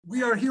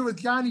We are here with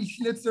Johnny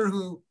Schnitzer,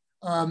 who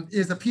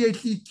is a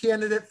PhD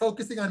candidate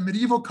focusing on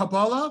medieval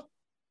Kabbalah.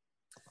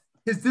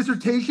 His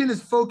dissertation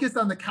is focused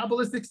on the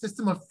Kabbalistic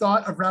system of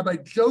thought of Rabbi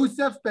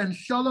Joseph ben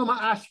Shalom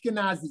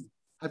Ashkenazi.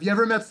 Have you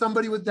ever met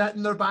somebody with that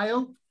in their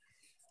bio?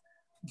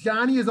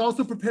 Johnny is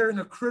also preparing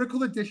a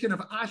critical edition of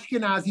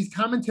Ashkenazi's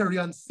commentary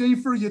on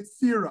Sefer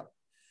Yetzirah,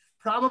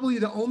 probably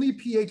the only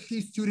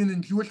PhD student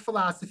in Jewish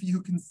philosophy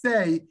who can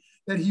say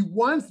that he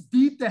once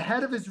beat the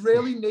head of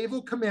Israeli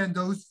naval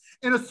commandos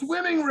in a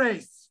swimming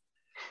race.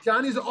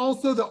 Johnny is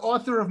also the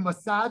author of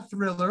Mossad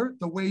thriller,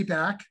 The Way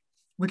Back,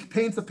 which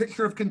paints a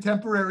picture of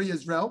contemporary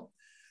Israel.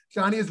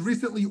 Johnny has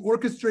recently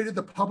orchestrated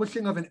the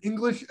publishing of an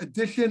English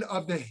edition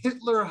of the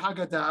Hitler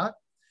Haggadah.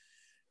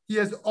 He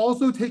has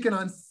also taken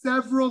on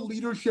several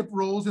leadership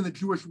roles in the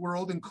Jewish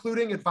world,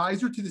 including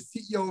advisor to the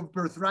CEO of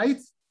Birthright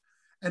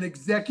and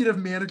executive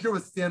manager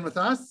with Stand With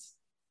Us.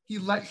 He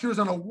lectures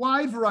on a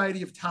wide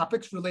variety of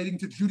topics relating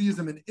to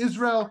Judaism and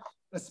Israel,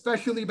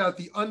 especially about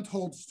the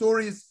untold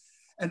stories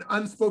and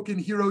unspoken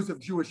heroes of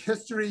Jewish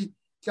history.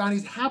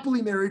 Johnny's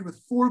happily married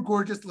with 4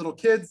 gorgeous little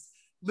kids,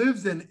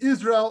 lives in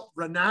Israel,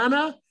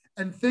 Ra'anana,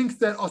 and thinks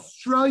that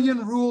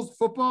Australian rules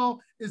football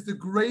is the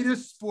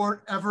greatest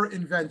sport ever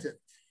invented.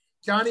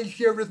 Johnny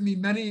shared with me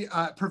many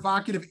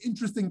provocative,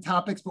 interesting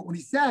topics, but when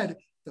he said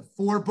the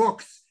 4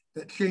 books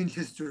that changed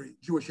history,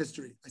 Jewish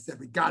history, I said,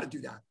 we got to do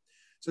that.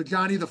 So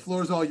Johnny, the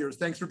floor is all yours.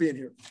 Thanks for being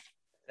here.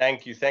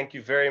 Thank you. Thank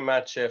you very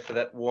much for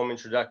that warm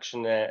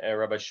introduction,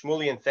 Rabbi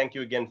Shmuley. And thank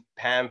you again,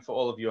 Pam, for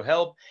all of your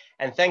help.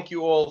 And thank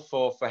you all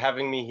for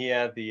having me here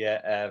at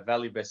the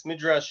Valley Beis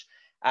Midrash.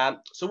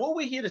 So what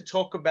we're here to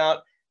talk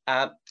about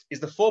is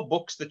the 4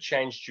 books that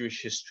changed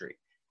Jewish history.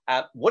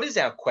 What is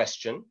our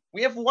question?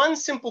 We have one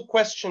simple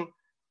question.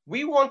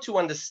 We want to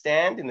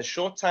understand in the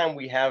short time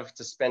we have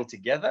to spend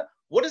together,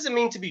 what does it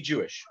mean to be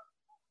Jewish?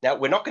 Now,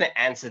 we're not going to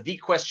answer the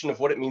question of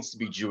what it means to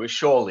be Jewish,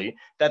 surely.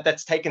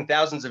 That's taken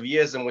thousands of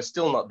years and we're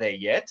still not there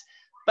yet.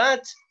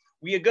 But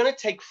we are going to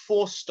take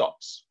 4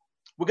 stops.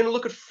 We're going to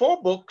look at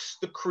 4 books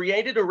that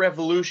created a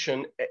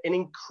revolution, an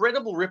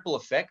incredible ripple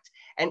effect,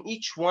 and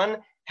each one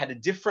had a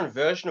different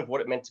version of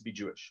what it meant to be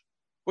Jewish.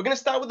 We're going to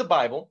start with the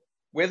Bible,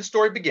 where the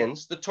story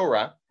begins, the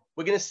Torah.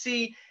 We're going to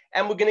see,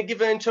 and we're going to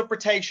give an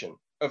interpretation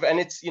of, and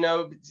it's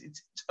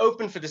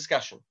open for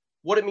discussion,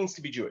 what it means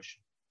to be Jewish.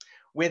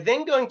 We're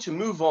then going to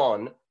move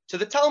on to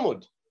the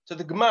Talmud, to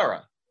the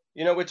Gemara.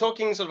 We're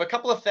talking sort of a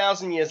couple of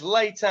thousand years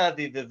later,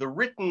 the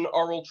written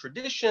oral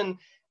tradition,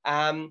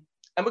 and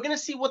we're going to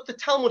see what the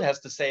Talmud has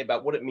to say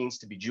about what it means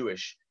to be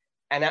Jewish.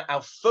 And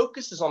our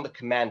focus is on the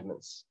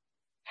commandments,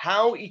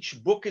 how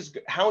each book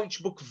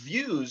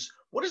views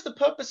what is the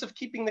purpose of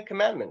keeping the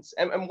commandments,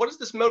 and what is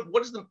this mode?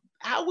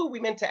 How are we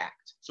meant to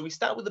act? So we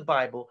start with the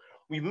Bible,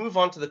 we move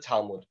on to the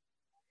Talmud.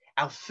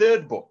 Our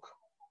 3rd book,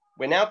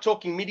 we're now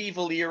talking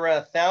medieval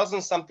era,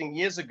 1,000-something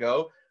years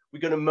ago. We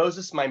go to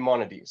Moses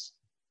Maimonides,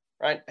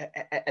 right?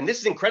 And this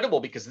is incredible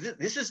because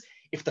this is,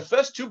 if the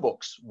first 2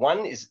 books,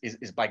 one is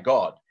by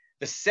God,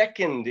 the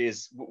second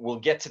is,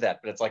 we'll get to that,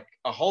 but it's like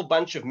a whole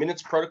bunch of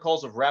minutes,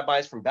 protocols of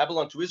rabbis from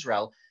Babylon to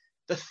Israel.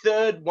 The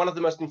 3rd, one of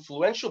the most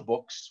influential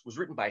books, was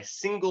written by a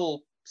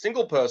single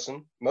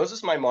person,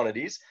 Moses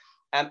Maimonides,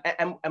 and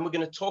we're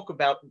going to talk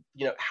about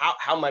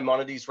how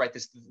Maimonides, right,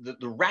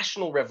 the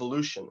rational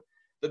revolution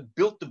that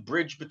built the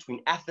bridge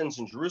between Athens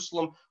and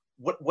Jerusalem,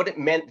 what it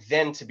meant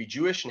then to be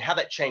Jewish and how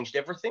that changed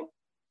everything.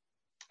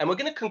 And we're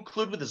going to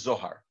conclude with the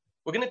Zohar.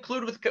 We're going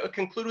to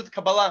conclude with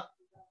Kabbalah,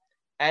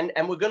 and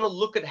we're going to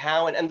look at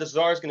how, and the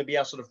Zohar is going to be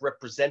our sort of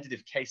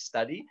representative case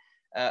study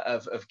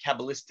of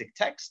Kabbalistic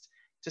text,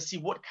 to see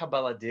what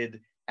Kabbalah did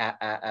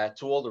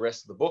to all the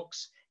rest of the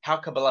books, how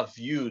Kabbalah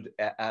viewed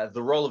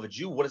the role of a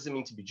Jew, what does it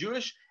mean to be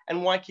Jewish,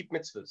 and why keep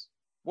mitzvahs?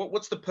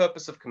 What's the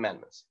purpose of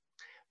commandments?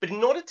 But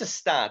in order to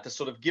start, to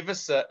sort of give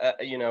us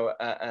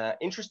a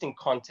interesting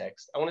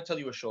context, I want to tell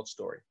you a short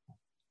story.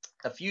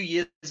 A few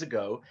years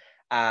ago,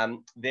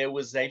 there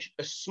was a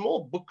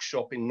small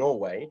bookshop in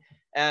Norway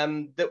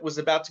that was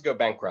about to go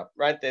bankrupt,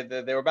 right?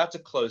 They were about to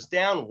close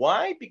down.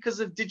 Why?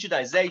 Because of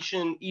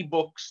digitization,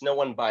 ebooks, no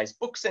one buys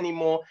books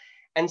anymore.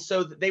 And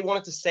so they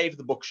wanted to save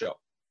the bookshop.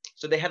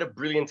 So they had a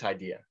brilliant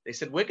idea. They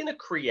said, we're going to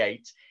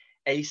create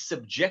a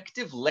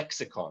subjective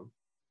lexicon.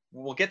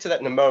 We'll get to that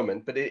in a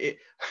moment, but we're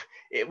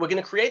going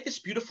to create this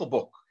beautiful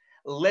book,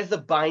 leather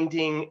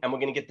binding, and we're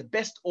going to get the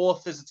best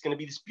authors. It's going to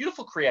be this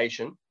beautiful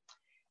creation.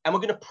 And we're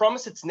going to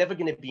promise it's never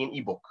going to be an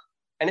ebook.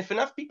 And if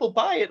enough people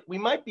buy it, we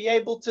might be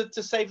able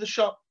to save the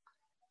shop.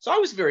 So I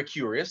was very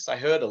curious. I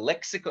heard a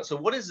lexicon. So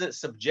what is a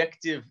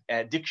subjective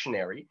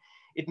dictionary?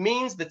 It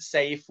means that,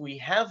 say, if we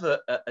have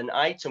an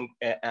item,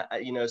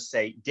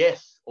 say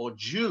death or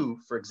Jew,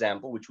 for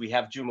example, which we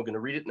have Jew, and we're going to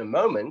read it in a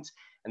moment,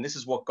 and this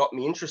is what got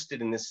me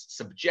interested in this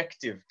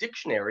subjective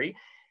dictionary,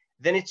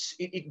 then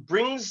it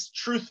brings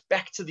truth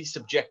back to the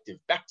subjective,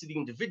 back to the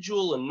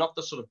individual, and not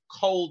the sort of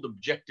cold,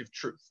 objective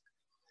truth.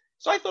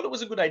 So I thought it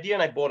was a good idea,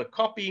 and I bought a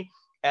copy,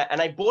 and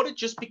I bought it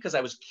just because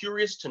I was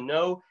curious to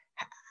know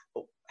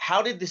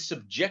how did the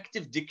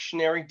subjective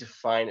dictionary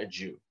define a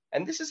Jew?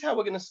 And this is how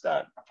we're going to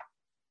start.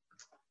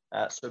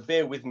 So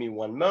bear with me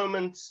one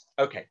moment.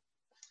 Okay.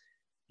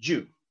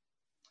 Jew,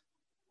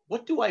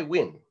 what do I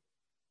win?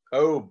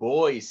 Oh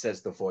boy,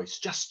 says the voice,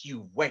 just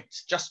you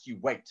wait, just you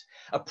wait.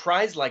 A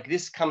prize like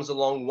this comes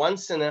along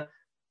once in a,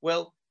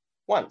 well,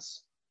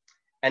 once.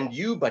 And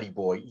you, buddy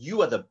boy,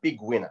 you are the big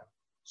winner.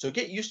 So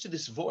get used to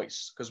this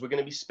voice because we're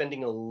going to be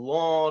spending a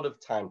lot of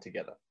time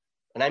together.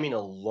 And I mean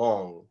a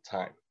long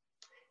time.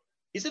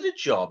 Is it a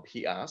job?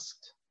 He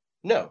asked.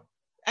 No,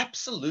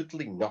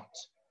 absolutely not.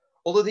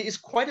 Although there is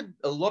quite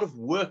a lot of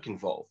work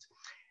involved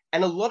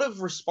and a lot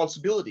of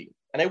responsibility.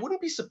 And I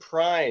wouldn't be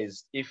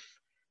surprised if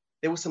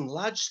there was some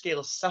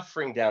large-scale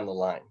suffering down the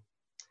line.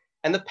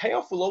 And the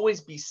payoff will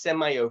always be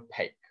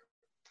semi-opaque.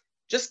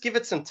 Just give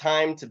it some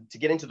time to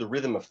get into the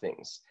rhythm of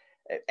things.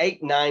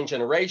 8, 9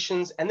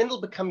 generations, and then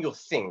it'll become your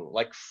thing,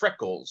 like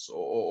freckles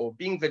or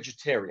being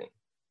vegetarian.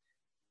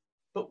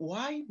 But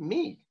why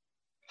me?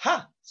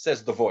 Ha,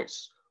 says the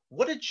voice.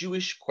 What a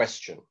Jewish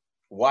question.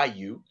 Why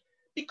you?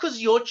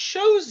 Because you're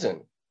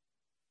chosen.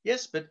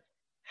 Yes, but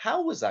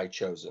how was I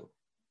chosen?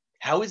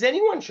 How is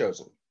anyone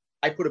chosen?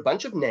 I put a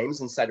bunch of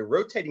names inside a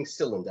rotating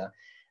cylinder,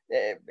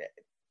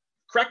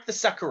 cracked the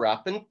sucker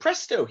up, and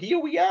presto, here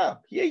we are.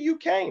 Here you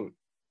came.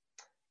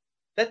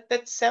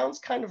 That sounds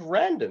kind of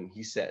random,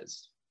 he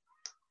says.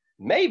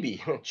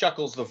 Maybe,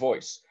 chuckles the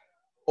voice.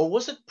 Or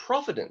was it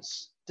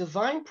providence,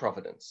 divine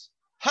providence?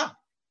 Ha!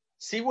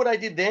 See what I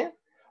did there?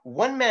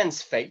 One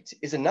man's fate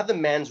is another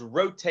man's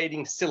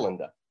rotating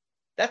cylinder.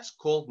 That's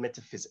called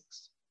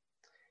metaphysics.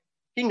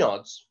 He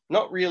nods,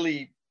 not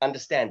really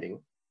understanding,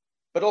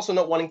 but also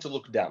not wanting to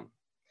look dumb.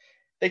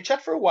 They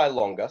chat for a while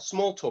longer,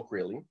 small talk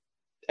really,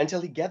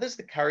 until he gathers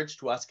the courage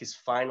to ask his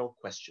final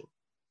question.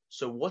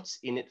 So what's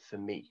in it for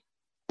me?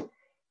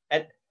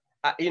 And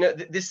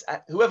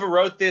whoever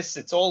wrote this,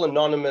 it's all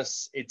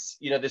anonymous. It's,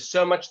 there's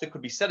so much that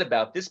could be said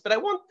about this, but I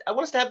want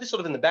us to have this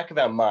sort of in the back of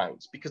our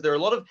minds, because there are a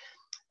lot of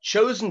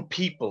chosen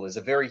people is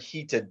a very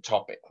heated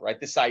topic, right?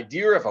 This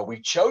idea of, are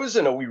we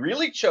chosen? Are we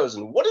really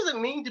chosen? What does it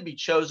mean to be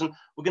chosen?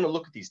 We're going to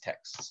look at these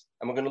texts,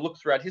 and we're going to look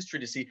throughout history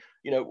to see,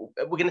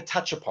 we're going to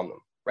touch upon them,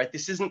 right?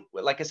 This isn't,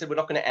 like I said, we're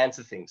not going to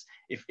answer things.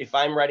 If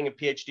I'm writing a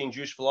PhD in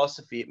Jewish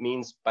philosophy, it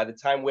means by the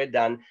time we're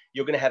done,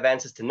 you're going to have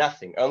answers to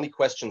nothing, only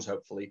questions,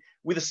 hopefully,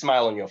 with a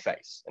smile on your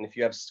face. And if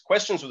you have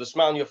questions with a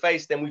smile on your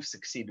face, then we've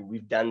succeeded.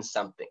 We've done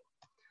something.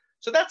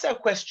 So that's our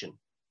question.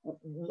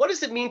 What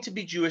does it mean to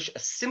be Jewish? A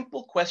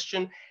simple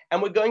question,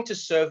 and we're going to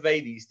survey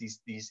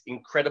these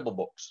incredible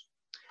books.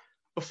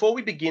 Before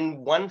we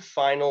begin, one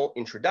final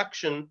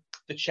introduction,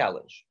 the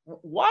challenge.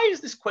 Why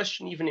is this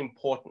question even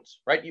important,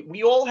 right?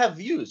 We all have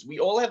views. We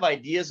all have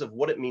ideas of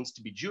what it means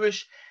to be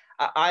Jewish.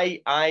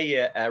 I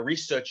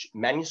research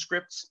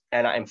manuscripts,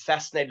 and I'm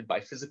fascinated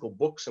by physical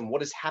books and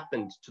what has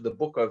happened to the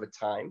book over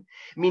time,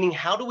 meaning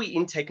how do we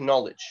intake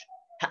knowledge?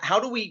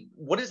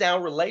 What is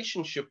our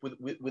relationship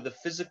with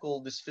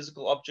this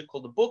physical object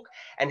called the book,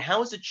 and how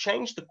has it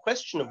changed the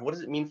question of what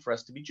does it mean for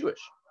us to be Jewish?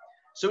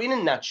 So in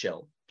a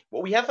nutshell,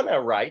 what we have on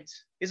our right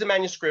is a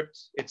manuscript.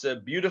 It's a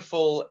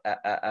beautiful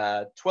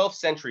 12th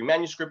century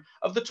manuscript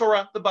of the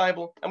Torah, the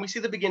Bible, and we see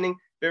the beginning,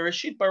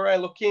 Bereshit bara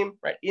Elokim,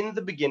 right, in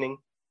the beginning,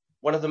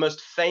 one of the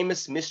most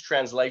famous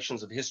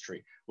mistranslations of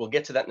history. We'll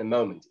get to that in a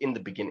moment, in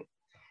the beginning.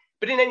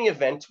 But in any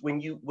event,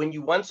 when you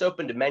once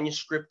opened a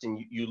manuscript and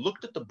you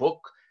looked at the book,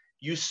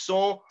 you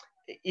saw,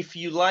 if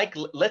you like,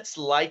 let's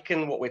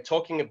liken what we're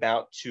talking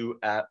about to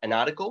an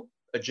article,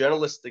 a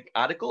journalistic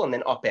article, and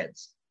then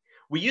op-eds.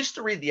 We used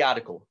to read the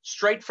article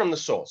straight from the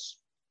source.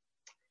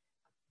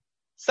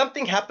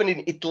 Something happened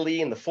in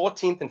Italy in the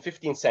 14th and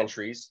 15th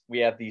centuries. We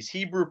have these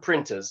Hebrew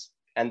printers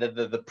and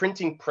the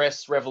printing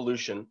press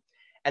revolution.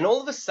 And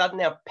all of a sudden,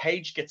 our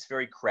page gets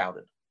very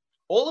crowded.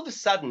 All of a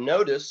sudden,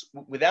 notice,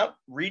 without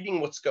reading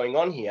what's going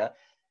on here,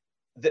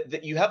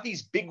 that you have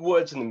these big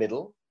words in the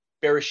middle,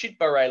 Bereshit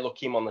bara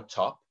Elokim on the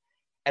top,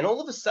 and all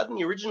of a sudden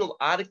the original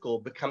article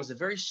becomes a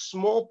very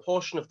small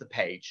portion of the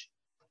page,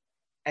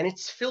 and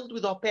it's filled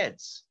with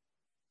op-eds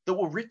that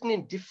were written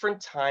in different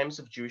times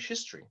of Jewish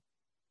history.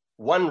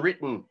 One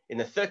written in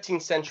the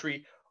 13th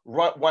century,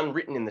 one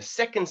written in the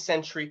 2nd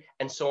century,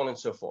 and so on and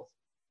so forth.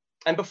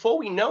 And before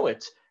we know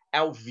it,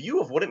 our view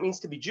of what it means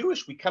to be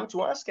Jewish, we come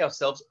to ask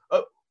ourselves,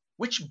 oh,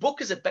 which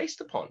book is it based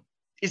upon?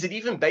 Is it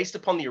even based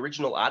upon the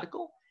original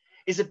article?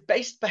 Is it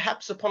based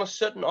perhaps upon a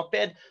certain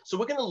op-ed? So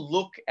we're going to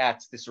look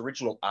at this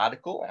original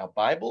article, our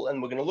Bible,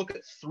 and we're going to look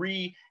at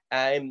three,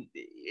 in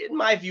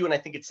my view, and I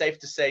think it's safe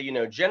to say,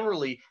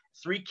 generally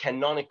 3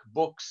 canonic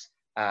books,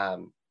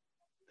 the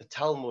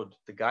Talmud,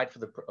 the Guide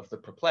of the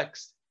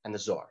Perplexed, and the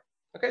Zohar.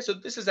 Okay, so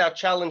this is our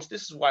challenge.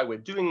 This is why we're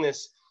doing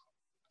this.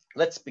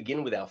 Let's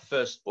begin with our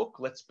first book.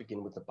 Let's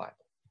begin with the Bible.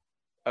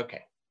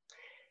 Okay.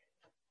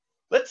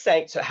 Let's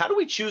say, so how do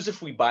we choose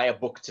if we buy a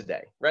book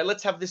today, right?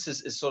 Let's have this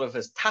as sort of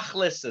as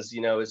tachlis,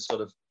 as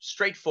sort of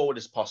straightforward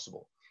as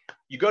possible.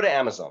 You go to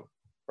Amazon,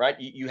 right?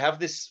 You have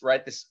this,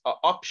 right, this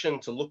option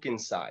to look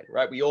inside,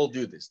 right? We all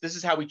do this. This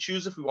is how we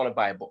choose if we want to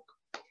buy a book.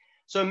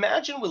 So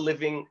imagine we're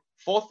living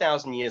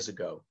 4,000 years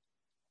ago,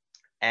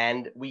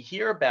 and we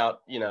hear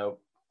about,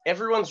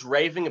 Everyone's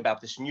raving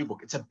about this new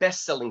book. It's a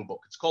best-selling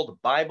book. It's called the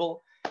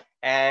Bible.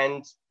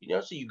 And,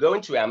 so you go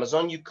into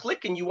Amazon, you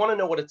click, and you want to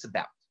know what it's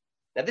about.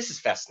 Now, this is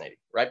fascinating,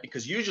 right?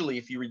 Because usually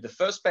if you read the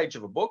first page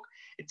of a book,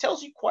 it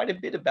tells you quite a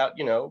bit about,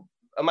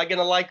 am I going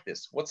to like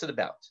this? What's it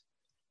about?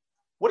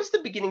 What does the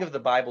beginning of the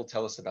Bible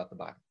tell us about the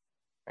Bible?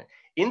 Right?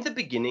 In the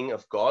beginning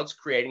of God's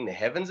creating the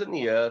heavens and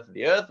the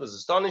earth was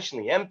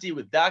astonishingly empty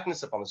with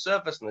darkness upon the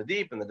surface and the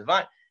deep and the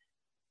divine.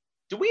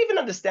 Do we even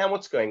understand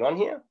what's going on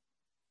here?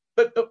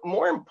 But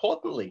more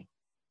importantly,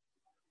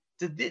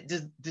 do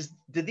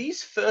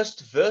these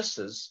first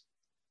verses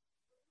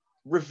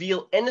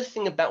reveal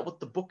anything about what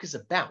the book is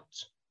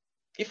about?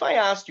 If I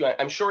asked you,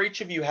 I'm sure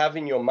each of you have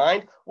in your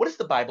mind, what is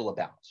the Bible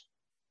about?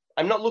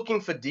 I'm not looking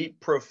for deep,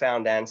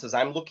 profound answers.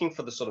 I'm looking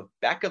for the sort of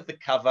back of the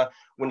cover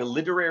when a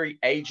literary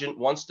agent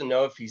wants to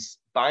know if he's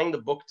buying the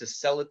book to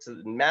sell it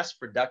to mass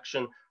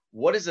production.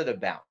 What is it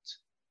about?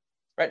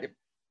 Right?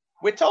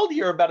 We're told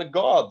here about a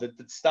God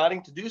that's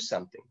starting to do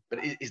something.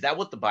 But is that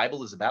what the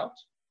Bible is about?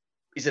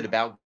 Is it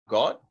about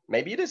God?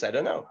 Maybe it is. I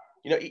don't know.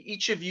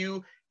 Each of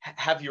you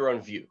have your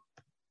own view.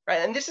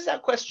 Right? And this is our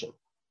question.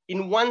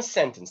 In one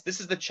sentence,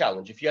 this is the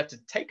challenge. If you have to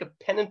take a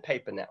pen and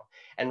paper now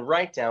and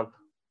write down,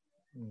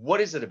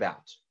 what is it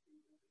about?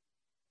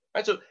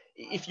 Right? So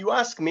if you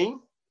ask me,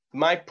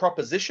 my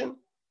proposition,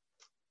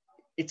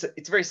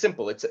 it's very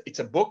simple. It's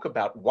a book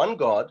about one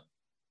God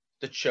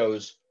that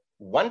chose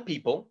one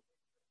people,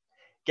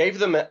 gave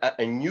them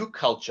a new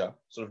culture,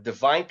 sort of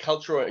divine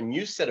culture, or a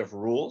new set of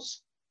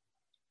rules,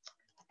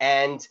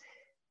 and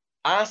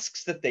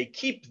asks that they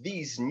keep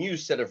these new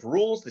set of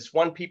rules, this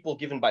one people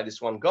given by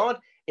this one God,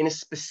 in a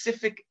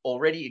specific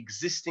already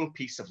existing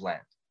piece of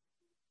land.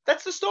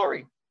 That's the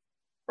story,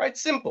 right?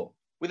 Simple.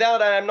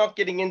 I'm not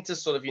getting into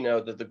sort of,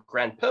 the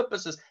grand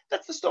purposes.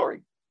 That's the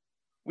story.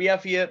 We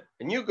have here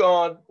a new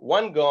God,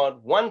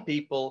 one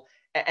people.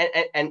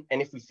 And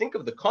if we think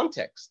of the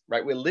context,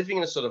 right, we're living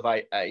in a sort of,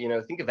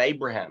 think of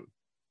Abraham,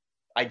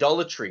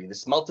 idolatry,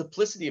 this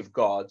multiplicity of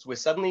gods. We're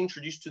suddenly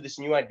introduced to this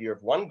new idea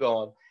of one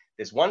God.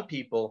 There's one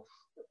people.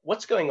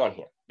 What's going on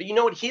here? But you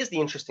know what? Here's the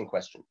interesting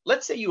question.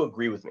 Let's say you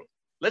agree with me.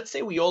 Let's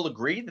say we all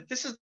agree that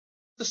this is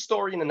the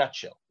story in a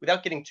nutshell,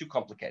 without getting too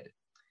complicated.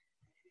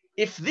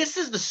 If this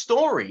is the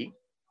story,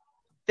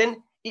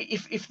 then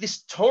if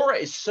this Torah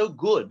is so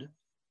good,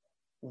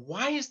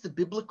 why is the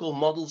biblical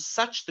model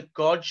such that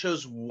God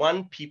chose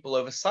one people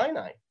over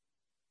Sinai?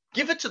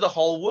 Give it to the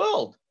whole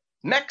world.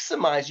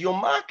 Maximize your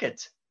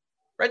market,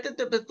 right?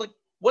 Like,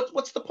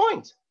 what's the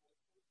point?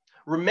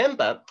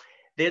 Remember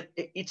that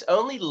it's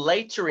only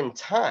later in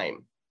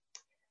time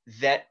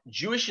that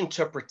Jewish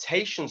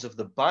interpretations of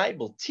the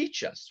Bible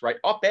teach us, right?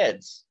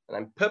 Op-eds, and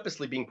I'm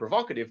purposely being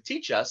provocative,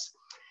 teach us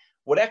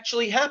what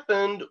actually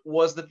happened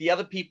was that the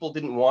other people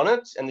didn't want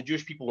it and the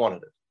Jewish people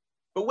wanted it.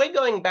 But we're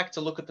going back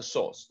to look at the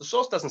source. The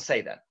source doesn't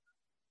say that.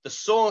 The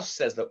source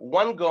says that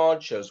one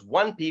God chose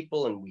one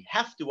people, and we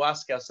have to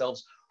ask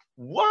ourselves,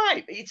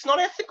 why? It's not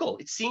ethical.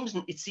 It seems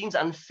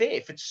unfair.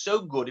 If it's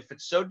so good, if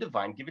it's so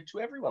divine, give it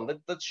to everyone.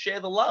 Let's share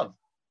the love.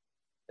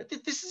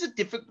 This is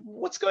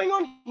what's going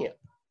on here?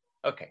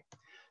 Okay,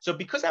 so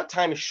because our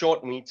time is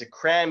short, we need to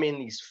cram in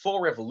these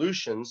 4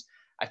 revolutions.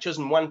 I've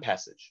chosen one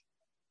passage,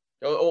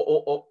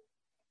 or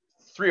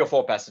 3 or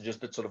 4 passages,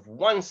 but sort of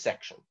one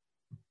section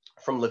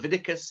from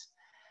Leviticus.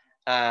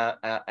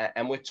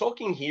 And we're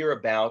talking here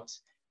about,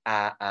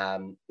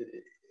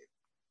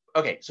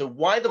 okay, so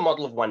why the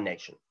model of one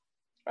nation,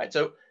 right?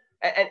 So,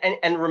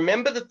 and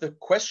remember that the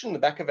question in the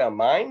back of our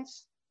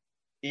minds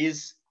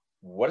is,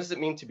 what does it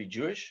mean to be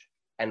Jewish?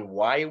 And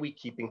why are we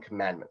keeping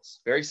commandments?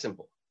 Very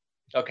simple.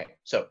 Okay,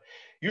 so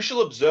you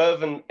shall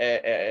observe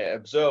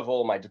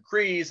all my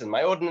decrees and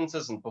my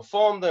ordinances and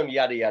perform them,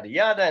 yada, yada,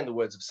 yada. In the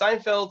words of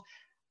Seinfeld,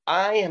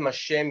 I am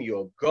Hashem,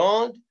 your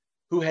God,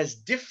 who has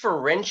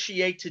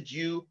differentiated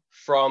you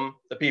from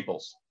the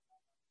peoples.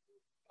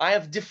 I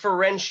have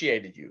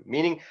differentiated you,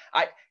 meaning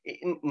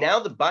now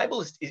the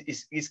Bible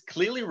is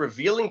clearly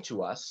revealing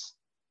to us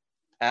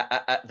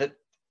that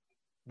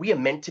we are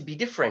meant to be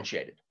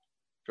differentiated,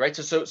 right?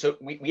 So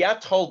we are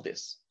told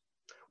this.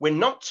 We're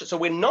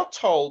not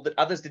told that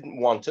others didn't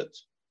want it.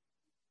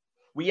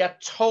 We are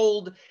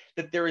told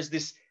that there is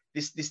this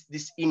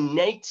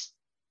innate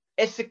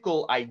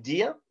ethical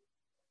idea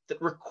that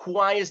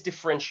requires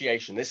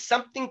differentiation. There's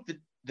something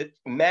that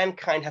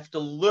mankind have to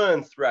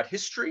learn throughout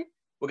history.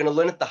 We're going to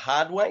learn it the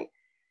hard way.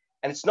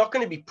 And it's not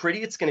going to be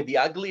pretty. It's going to be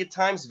ugly at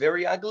times,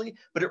 very ugly,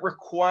 but it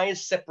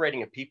requires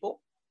separating a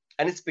people.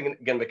 And it's going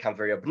to become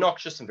very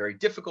obnoxious and very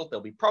difficult.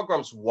 There'll be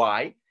pogroms.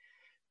 Why?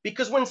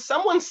 Because when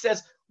someone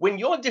says, when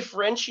you're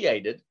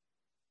differentiated,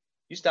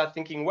 you start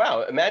thinking,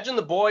 wow, imagine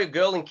the boy or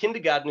girl in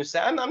kindergarten who say,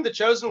 I'm the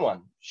chosen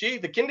one. The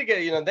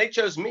kindergarten, they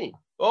chose me.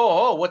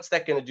 Oh, what's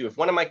that going to do? If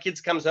one of my kids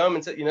comes home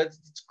and says,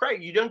 it's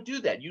great. You don't do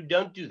that. You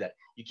don't do that.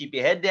 You keep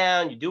your head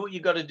down. You do what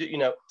you got to do,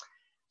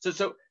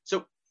 So,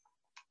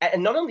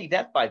 and not only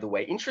that, by the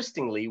way,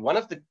 interestingly, one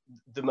of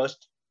the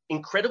most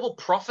incredible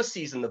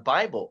prophecies in the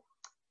Bible,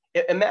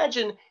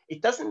 imagine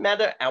it doesn't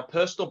matter our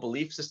personal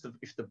belief system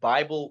if the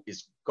Bible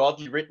is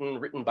godly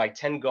written by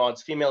 10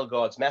 gods, female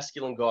gods,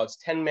 masculine gods,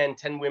 10 men,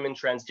 10 women,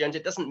 transgender.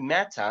 It doesn't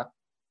matter.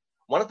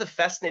 One of the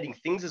fascinating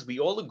things is we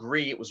all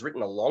agree it was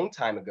written a long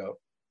time ago.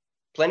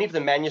 Plenty of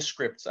the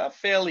manuscripts are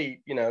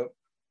fairly,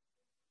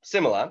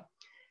 similar.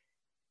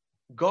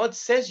 God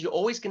says you're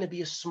always going to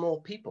be a small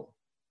people.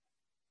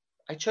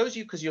 I chose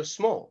you because you're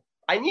small.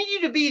 I need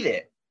you to be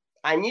there.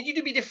 I need you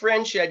to be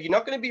differentiated. You're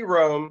not going to be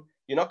Rome.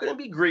 You're not going to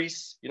be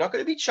Greece. You're not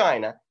going to be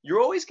China.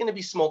 You're always going to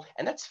be small.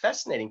 And that's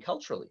fascinating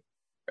culturally.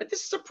 Right?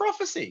 This is a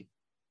prophecy.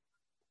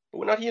 But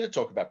we're not here to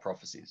talk about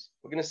prophecies.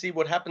 We're going to see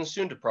what happens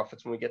soon to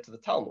prophets when we get to the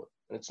Talmud.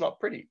 And it's not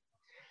pretty.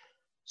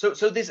 So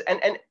this,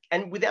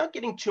 and without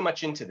getting too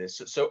much into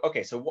this,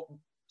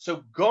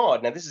 so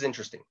God, now this is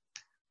interesting.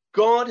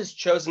 God has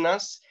chosen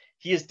us.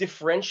 He has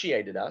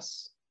differentiated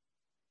us.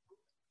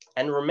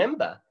 And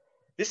remember,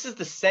 this is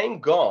the same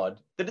God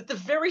that at the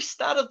very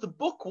start of the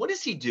book, what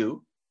does he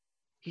do?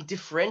 He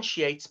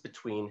differentiates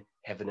between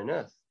heaven and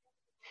earth.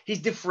 He's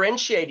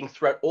differentiating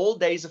throughout all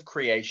days of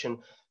creation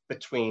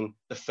between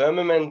the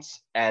firmament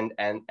and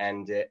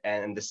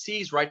the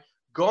seas, right?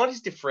 God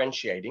is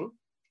differentiating,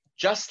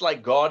 just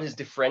like God has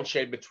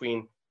differentiated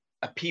between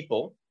a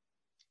people,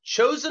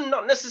 chosen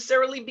not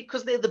necessarily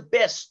because they're the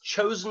best,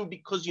 chosen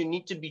because you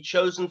need to be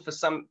chosen for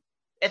some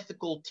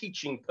ethical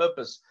teaching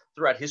purpose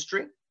throughout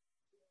history.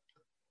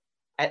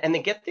 And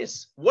then get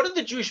this, what are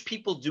the Jewish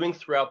people doing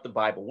throughout the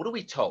Bible? What are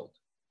we told?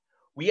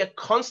 We are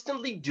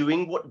constantly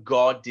doing what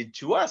God did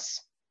to us.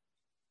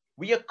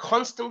 We are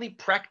constantly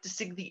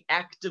practicing the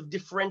act of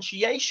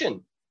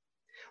differentiation.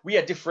 We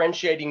are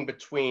differentiating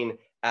between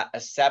a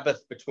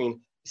Sabbath,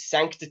 between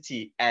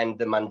sanctity and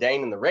the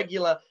mundane and the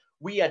regular.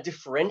 We are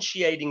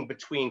differentiating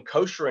between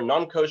kosher and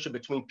non-kosher,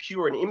 between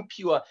pure and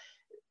impure.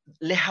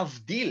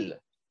 Lehavdil,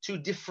 to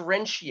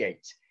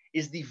differentiate,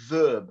 is the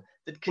verb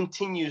that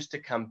continues to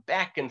come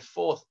back and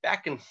forth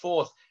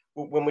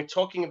when we're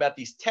talking about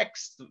these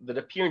texts that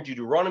appear in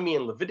Deuteronomy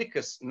and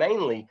Leviticus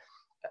mainly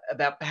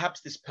about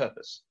perhaps this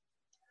purpose.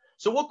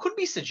 So what could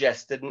be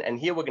suggested, and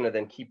here we're going to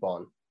then keep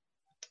on,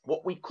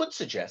 what we could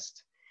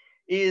suggest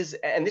is,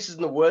 and this is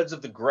in the words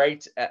of the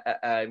great,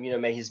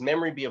 may his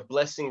memory be of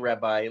blessing,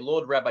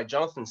 Lord Rabbi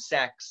Jonathan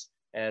Sacks,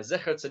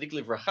 Zecher Tzadik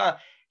Livracha,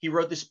 he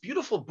wrote this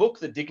beautiful book,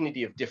 The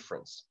Dignity of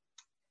Difference.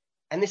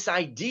 And this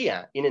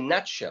idea, in a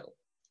nutshell,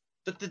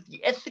 that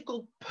the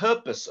ethical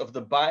purpose of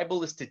the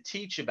Bible is to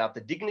teach about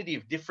the dignity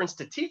of difference,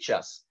 to teach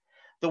us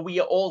that we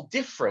are all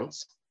different,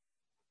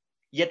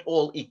 yet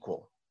all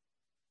equal.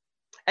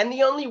 And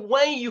the only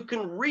way you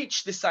can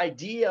reach this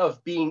idea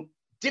of being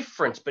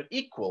different but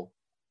equal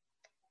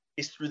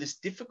is through this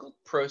difficult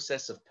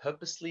process of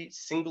purposely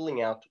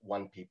singling out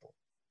one people,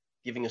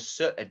 giving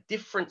a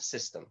different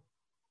system.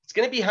 It's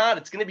going to be hard.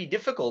 It's going to be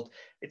difficult.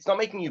 It's not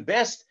making you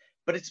best,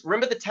 but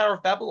remember the Tower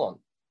of Babylon.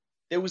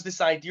 There was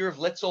this idea of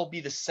let's all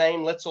be the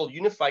same, let's all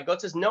unify. God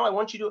says, no, I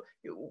want you to,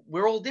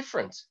 we're all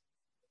different.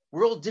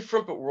 We're all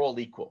different, but we're all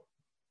equal.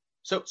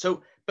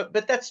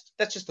 But that's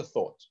just a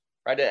thought,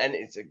 right? And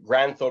it's a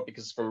grand thought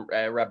because it's from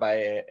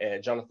Rabbi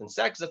Jonathan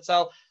Sacks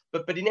Zatzal.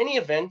 But in any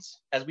event,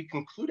 as we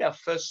conclude our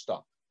first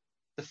stop,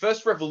 the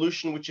first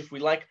revolution, which if we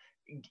like,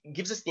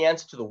 gives us the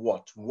answer to the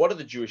what. What are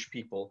the Jewish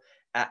people?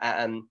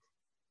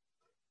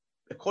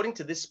 According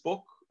to this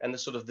book and the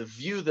sort of the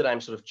view that I'm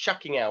sort of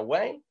chucking our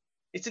way,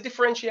 it's to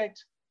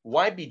differentiate.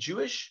 Why be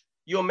Jewish?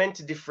 You're meant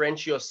to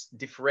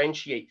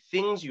differentiate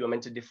things. You are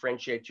meant to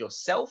differentiate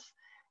yourself.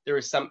 There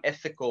is some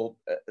ethical,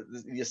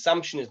 the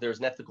assumption is there's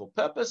an ethical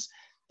purpose.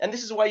 And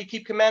this is why you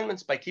keep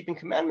commandments. By keeping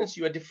commandments,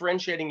 you are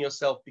differentiating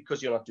yourself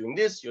because you're not doing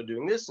this, you're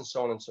doing this, and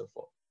so on and so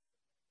forth.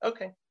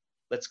 Okay,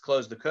 let's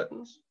close the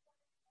curtains.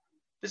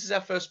 This is our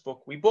first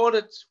book. We bought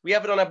it. We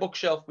have it on our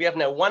bookshelf. We have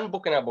now one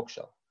book in our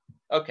bookshelf.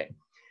 Okay,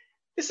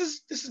 this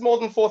is more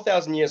than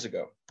 4,000 years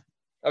ago.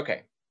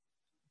 Okay.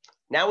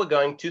 Now we're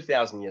going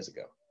 2,000 years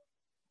ago.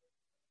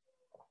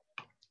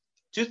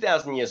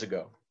 2,000 years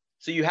ago.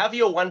 So you have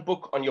your one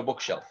book on your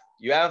bookshelf.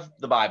 You have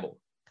the Bible.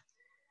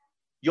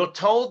 You're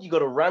told you got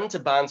to run to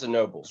Barnes &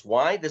 Noble's.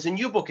 Why? There's a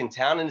new book in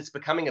town and it's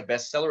becoming a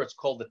bestseller. It's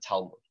called the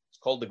Talmud. It's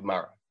called the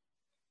Gemara.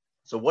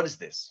 So what is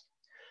this?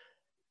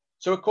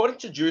 So according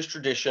to Jewish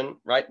tradition,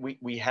 right,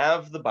 we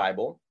have the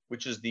Bible,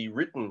 which is the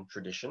written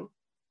tradition,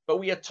 but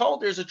we are told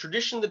there's a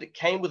tradition that it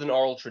came with an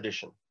oral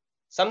tradition,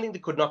 something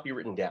that could not be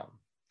written down.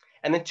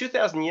 And then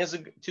 2,000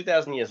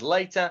 years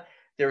later,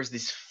 there is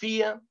this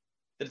fear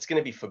that it's going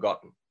to be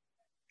forgotten.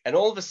 And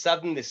all of a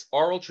sudden, this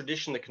oral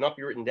tradition that cannot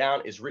be written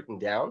down is written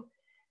down.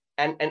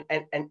 And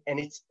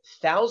it's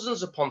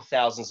thousands upon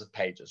thousands of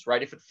pages,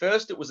 right? If at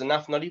first it was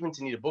enough not even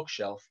to need a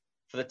bookshelf,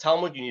 for the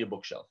Talmud, you need a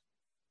bookshelf,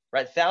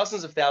 right?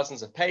 Thousands of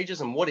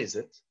pages. And what is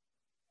it?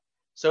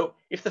 So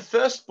if the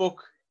first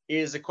book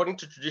is, according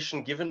to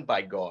tradition given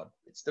by God,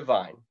 it's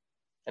divine,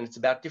 and it's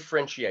about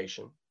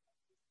differentiation.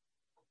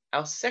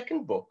 Our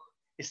second book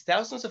is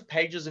thousands of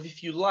pages of,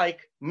 if you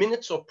like,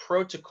 minutes or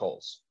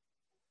protocols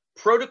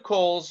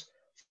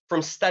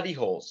from study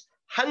halls,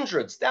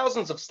 hundreds,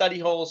 thousands of study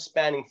halls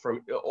spanning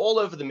from all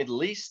over the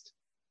Middle East.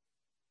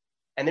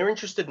 And they're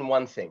interested in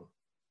one thing.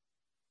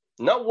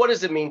 Not what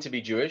does it mean to be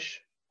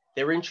Jewish?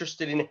 They're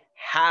interested in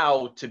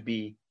how to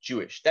be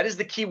Jewish. That is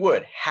the key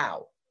word,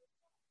 how.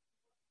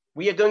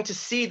 We are going to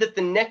see that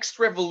the next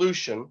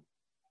revolution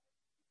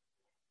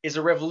is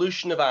a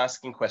revolution of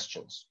asking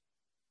questions.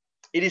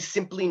 It is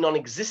simply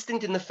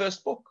non-existent in the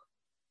first book.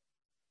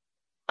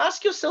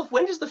 Ask yourself,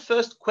 when does the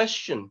first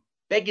question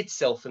beg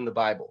itself in the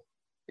Bible?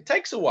 It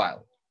takes a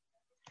while.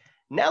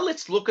 Now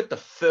let's look at the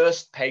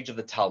first page of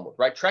the Talmud,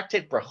 right?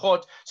 Tractate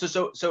Brachot.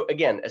 So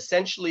again,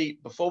 essentially,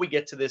 before we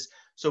get to this,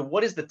 so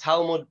what is the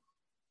Talmud?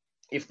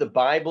 If the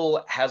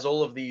Bible has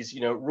all of these,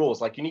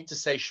 rules, like you need to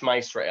say Shema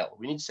Israel,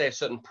 we need to say a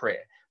certain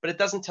prayer, but it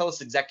doesn't tell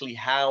us exactly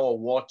how or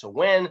what or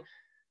when.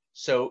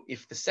 So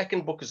if the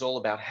second book is all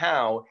about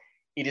how,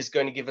 it is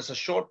going to give us a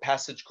short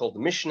passage called the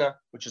Mishnah,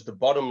 which is the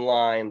bottom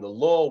line, the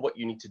law, what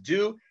you need to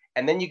do.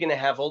 And then you're going to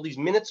have all these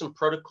minutes and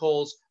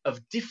protocols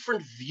of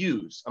different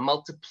views, a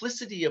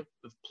multiplicity of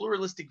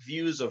pluralistic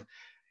views of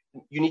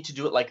you need to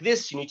do it like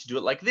this, you need to do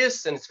it like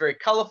this, and it's very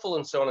colorful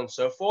and so on and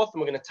so forth.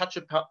 And we're going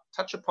to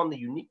touch upon the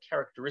unique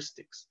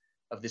characteristics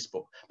of this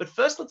book. But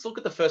first, let's look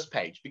at the first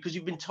page, because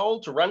you've been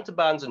told to run to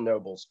Barnes and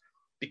Nobles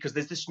because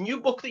there's this new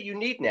book that you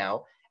need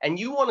now, and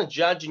you want to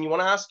judge and you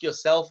want to ask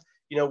yourself,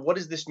 what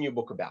is this new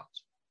book about?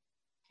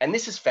 And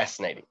this is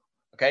fascinating,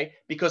 okay?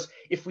 Because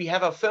if we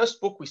have our first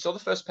book, we saw the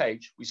first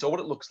page, we saw what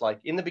it looks like.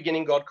 In the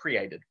beginning, God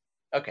created.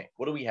 Okay,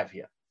 what do we have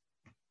here?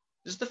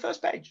 This is the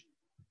first page.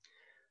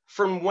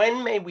 From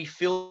when may we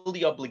feel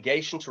the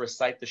obligation to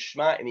recite the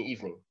Shema in the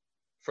evening?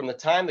 From the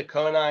time the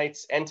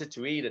Kohenites enter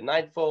to eat at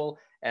nightfall,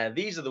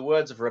 these are the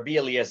words of Rabbi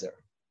Eliezer.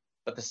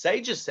 But the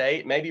sages say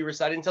it may be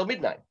recited until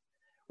midnight.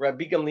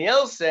 Rabbi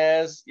Gamliel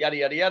says, yada,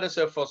 yada, yada,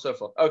 so forth, so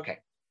forth. Okay.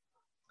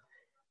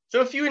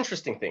 So a few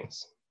interesting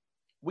things.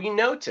 We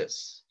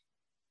notice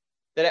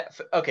that,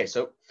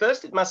 so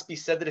first it must be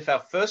said that if our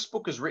first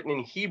book is written in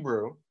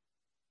Hebrew,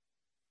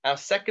 our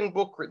second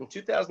book, written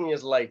 2,000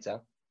 years later,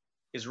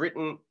 is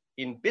written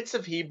in bits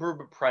of Hebrew,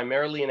 but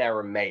primarily in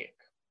Aramaic.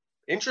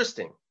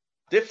 Interesting,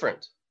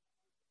 different.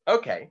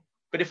 Okay,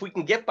 but if we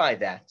can get by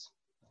that,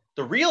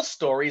 the real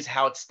story is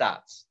how it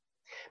starts.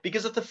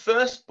 Because if the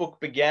first book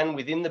began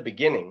within the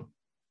beginning,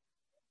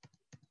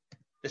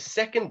 the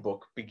second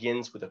book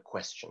begins with a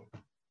question.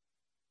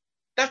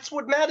 That's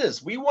what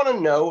matters. We want to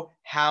know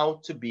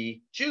how to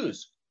be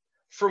Jews.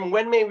 From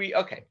when may we,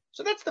 okay,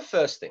 so that's the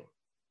first thing.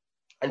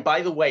 And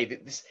by the way,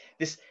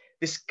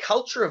 this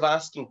culture of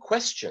asking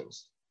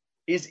questions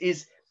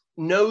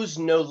knows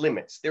no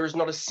limits. There is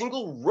not a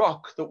single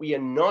rock that we are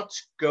not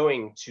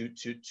going to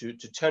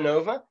turn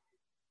over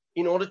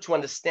in order to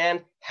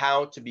understand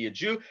how to be a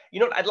Jew.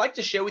 I'd like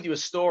to share with you a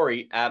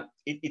story.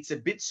 It's a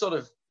bit sort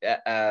of,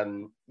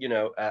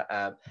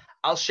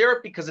 I'll share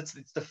it because it's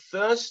the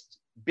first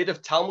bit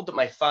of Talmud that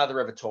my father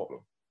ever taught me.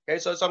 Okay,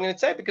 so I'm going to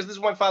say it because this is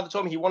what my father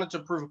told me. He wanted to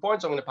prove a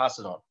point, so I'm going to pass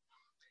it on.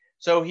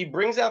 So he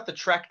brings out the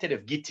Tractate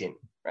of Gittin,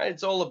 right?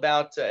 It's all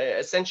about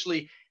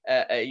essentially,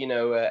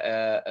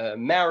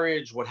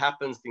 marriage, what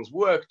happens, things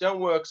work, don't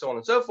work, so on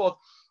and so forth.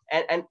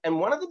 And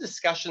one of the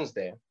discussions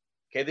there,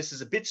 okay, this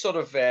is a bit sort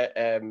of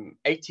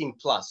 18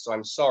 plus, so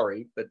I'm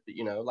sorry, but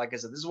like I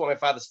said, this is what my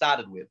father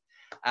started with.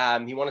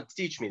 He wanted to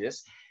teach me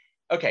this.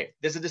 Okay,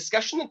 there's a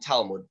discussion in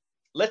Talmud.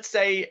 Let's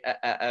say,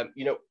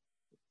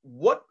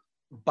 what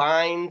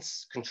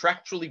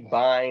contractually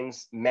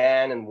binds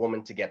man and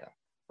woman together?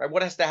 Right?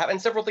 What has to happen?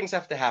 And several things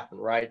have to happen,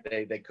 right?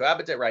 They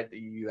cohabitate, right?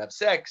 You have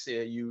sex,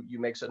 you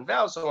make certain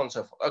vows, so on and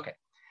so forth. Okay,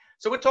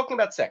 so we're talking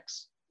about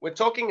sex. We're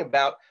talking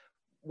about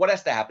what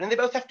has to happen, and they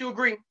both have to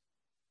agree.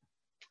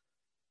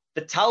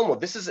 The Talmud,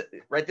 this is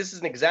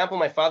an example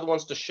my father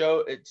wants to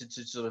show,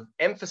 to sort of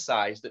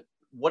emphasize that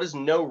what does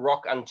no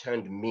rock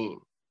unturned mean?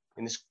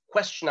 In this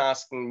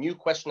new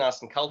question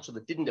asking culture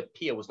that didn't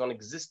appear, was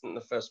non-existent in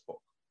the first book.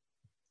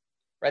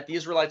 Right? The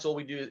Israelites, all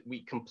we do,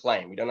 we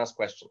complain. We don't ask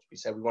questions. We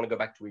say we want to go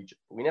back to Egypt,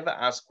 but we never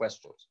ask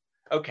questions.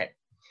 Okay.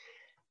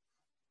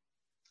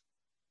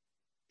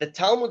 The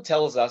Talmud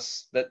tells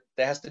us that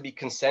there has to be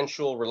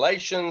consensual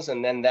relations,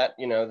 and then that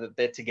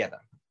they're together.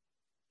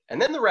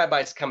 And then the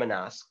rabbis come and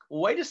ask,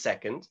 well, wait a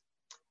second,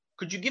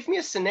 could you give me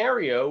a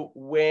scenario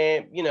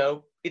where,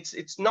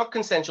 it's not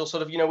consensual,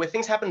 sort of, where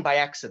things happen by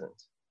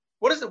accident?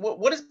 What is it?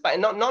 What is by,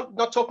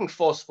 not talking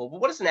forceful,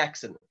 but what is an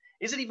accident?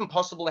 Is it even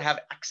possible to have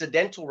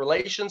accidental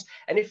relations?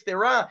 And if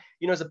there are,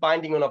 is it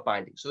binding or not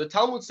binding? So the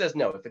Talmud says,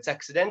 no, if it's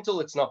accidental,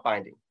 it's not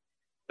binding.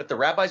 But the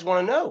rabbis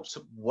want to know,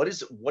 so what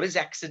is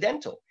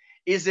accidental?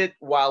 Is it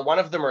while one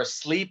of them are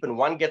asleep and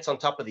one gets on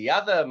top of the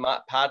other,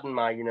 pardon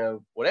my,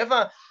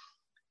 whatever?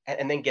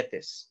 And then get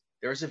this.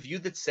 There is a view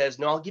that says,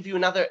 no, I'll give you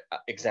another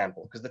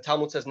example, because the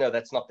Talmud says, no,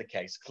 that's not the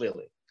case,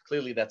 clearly.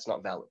 Clearly, that's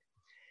not valid.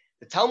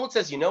 The Talmud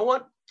says, you know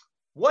what?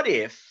 What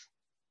if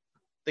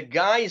the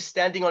guy is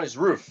standing on his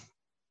roof?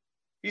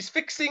 He's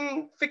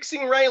fixing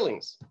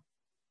railings.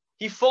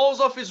 He falls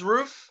off his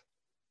roof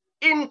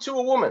into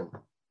a woman.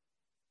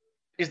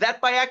 Is that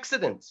by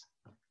accident?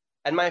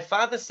 And my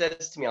father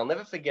says to me, I'll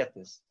never forget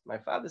this. My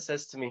father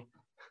says to me,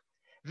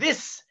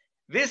 this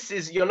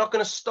is, you're not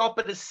going to stop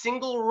at a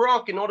single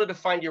rock in order to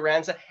find your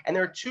answer. And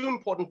there are two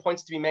important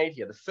points to be made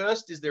here. The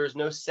first is there is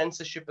no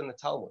censorship in the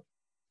Talmud.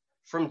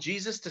 from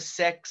Jesus to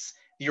sex,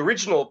 the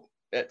original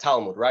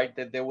Talmud, right?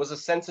 There was a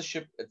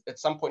censorship at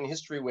some point in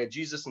history where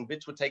Jesus and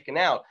bits were taken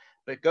out,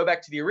 but go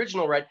back to the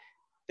original, right?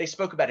 They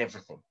spoke about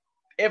everything.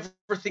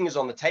 Everything is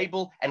on the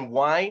table. And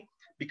why?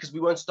 Because we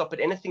won't stop at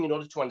anything in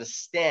order to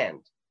understand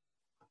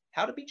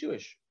how to be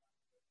Jewish.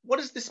 What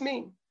does this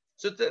mean?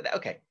 So,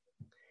 okay.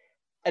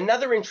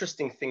 Another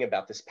interesting thing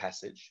about this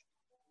passage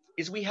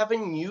is we have a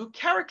new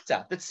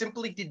character that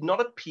simply did not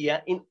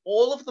appear in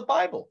all of the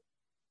Bible.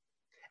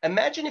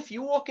 Imagine if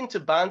you walk into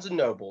Barnes and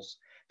Nobles,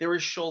 there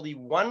is surely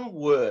one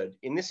word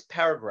in this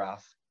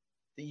paragraph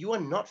that you are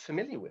not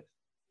familiar with.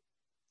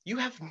 You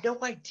have no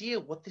idea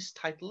what this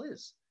title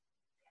is.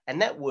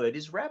 And that word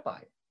is rabbi.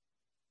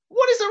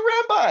 What is a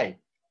rabbi?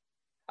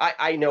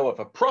 I know of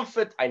a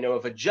prophet, I know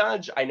of a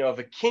judge, I know of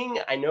a king,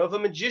 I know of a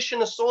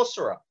magician, a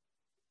sorcerer.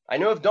 I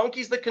know of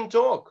donkeys that can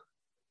talk.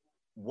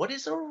 What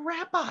is a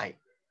rabbi?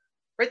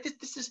 Right?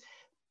 This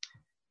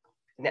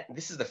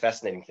is the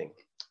fascinating thing.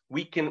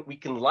 We can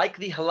like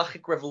the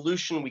halachic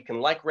revolution. We can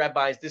like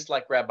rabbis,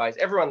 dislike rabbis.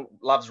 Everyone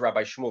loves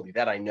Rabbi Shmuley.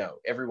 That I know.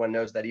 Everyone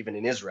knows that even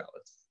in Israel.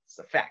 It's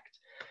a fact.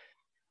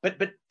 But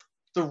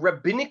the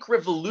rabbinic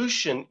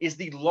revolution is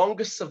the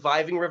longest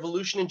surviving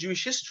revolution in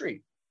Jewish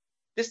history.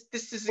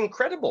 This is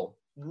incredible.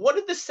 What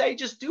did the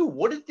sages do?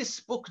 What did this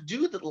book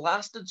do that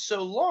lasted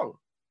so long?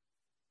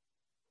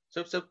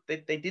 So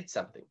they did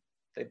something.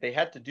 They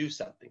had to do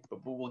something, but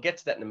we'll get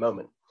to that in a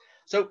moment.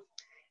 So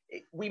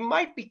we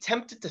might be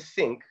tempted to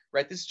think,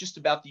 right, this is just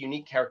about the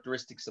unique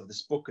characteristics of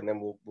this book, and then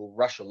we'll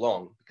rush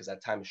along because our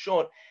time is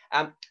short.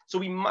 So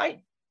we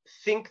might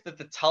think that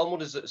the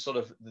Talmud is the sort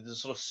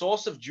of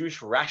source of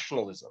Jewish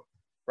rationalism,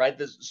 right?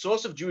 The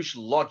source of Jewish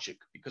logic,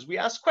 because we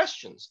ask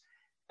questions.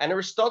 And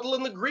Aristotle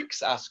and the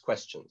Greeks asked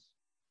questions.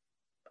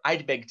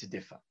 I'd beg to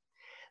differ.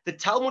 The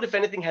Talmud, if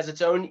anything, has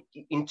its own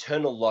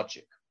internal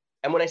logic.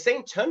 And when I say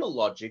internal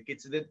logic,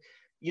 it's that,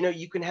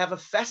 you can have a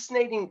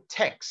fascinating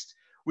text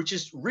which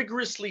is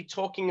rigorously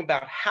talking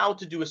about how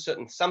to do a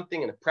certain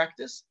something in a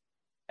practice.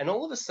 And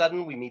all of a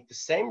sudden, we meet the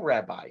same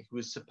rabbi who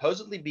is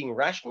supposedly being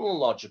rational and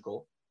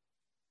logical.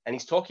 And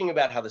he's talking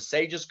about how the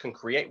sages can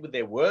create with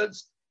their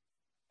words.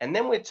 And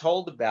then we're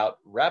told about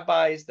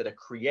rabbis that are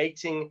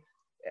creating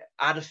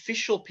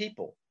artificial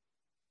people,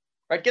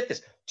 right? Get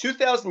this,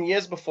 2,000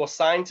 years before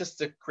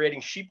scientists are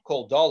creating sheep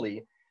called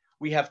Dolly,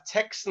 we have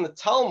texts in the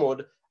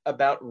Talmud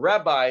about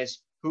rabbis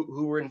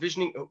who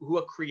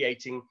are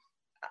creating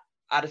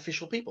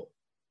artificial people,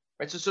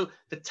 right? So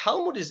the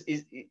Talmud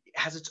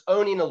has its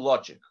own inner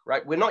logic,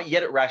 right? We're not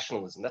yet at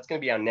rationalism. That's going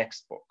to be our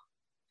next book.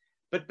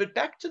 But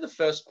back to the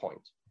first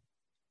point.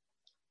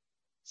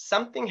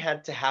 Something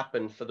had to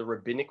happen for the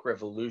rabbinic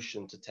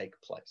revolution to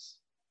take place.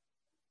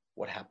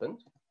 What happened?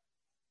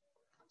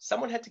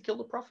 Someone had to kill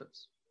the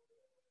prophets,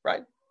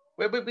 right?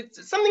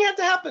 Something had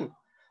to happen.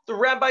 The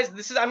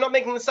rabbis, I'm not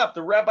making this up,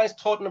 the rabbis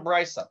taught in a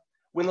brisa.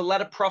 When the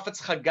latter prophets,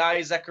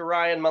 Haggai,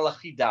 Zechariah, and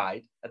Malachi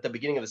died at the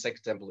beginning of the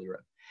Second Temple era,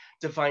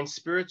 divine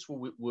spirits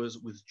was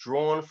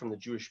withdrawn from the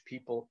Jewish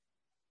people.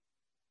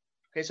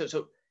 Okay,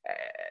 so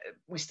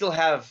we still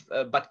have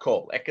Bat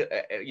Kol,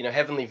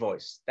 heavenly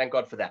voice. Thank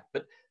God for that.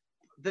 But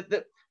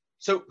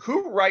so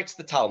who writes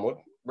the Talmud?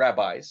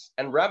 Rabbis.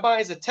 And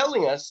rabbis are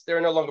telling us there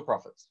are no longer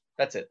prophets.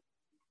 That's it.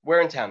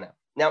 We're in town now.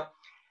 Now,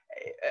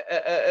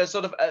 a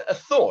sort of a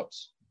thought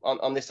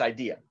on this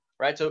idea,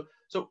 right? So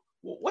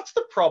what's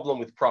the problem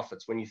with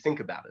prophets when you think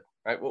about it,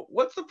 right? Well,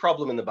 what's the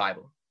problem in the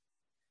Bible?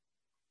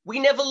 We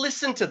never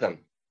listen to them.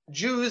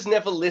 Jews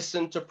never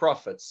listen to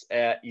prophets.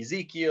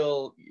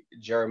 Ezekiel,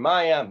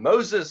 Jeremiah,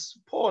 Moses,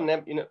 Paul,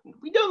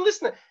 we don't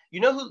listen.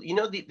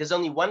 There's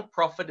only one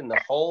prophet in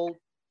the whole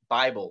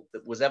Bible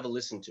that was ever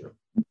listened to.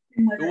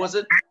 Who was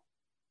it?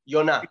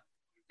 Yonah.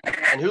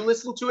 And who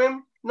listened to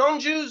him?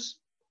 Non-Jews.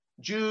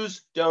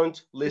 Jews don't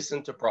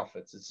listen to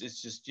prophets. It's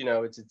just,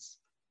 it's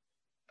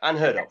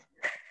unheard of.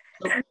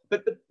 So,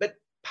 but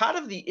part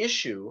of the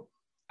issue,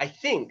 I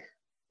think,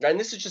 and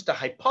this is just a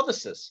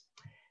hypothesis,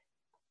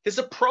 there's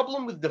a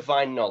problem with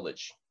divine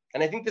knowledge.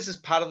 And I think this is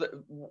part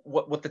of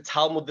what the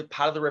Talmud,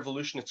 part of the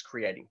revolution it's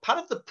creating. Part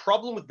of the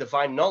problem with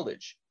divine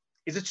knowledge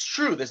is it's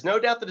true. There's no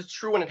doubt that it's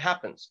true when it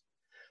happens.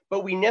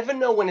 But we never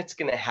know when it's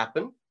going to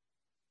happen.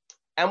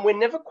 And we're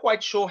never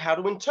quite sure how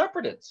to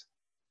interpret it.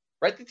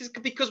 Right?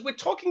 Because we're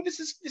talking, this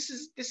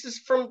is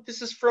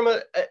from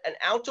an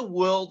outer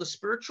world, a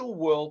spiritual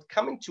world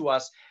coming to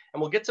us, and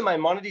we'll get to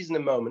Maimonides in a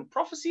moment.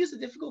 Prophecy is a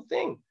difficult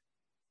thing,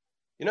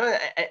 and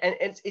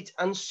it's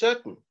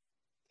uncertain,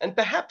 and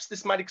perhaps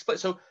this might explain.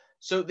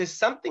 So there's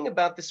something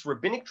about this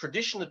rabbinic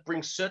tradition that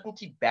brings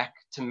certainty back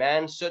to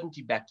man,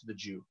 certainty back to the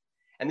Jew,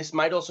 and this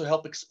might also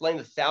help explain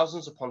the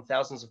thousands upon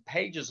thousands of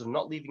pages of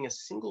not leaving a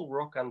single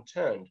rock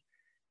unturned,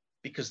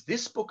 because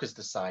this book has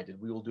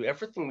decided we will do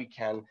everything we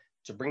can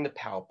to bring the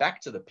power back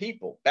to the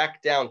people,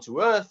 back down to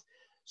earth,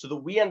 so that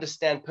we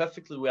understand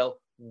perfectly well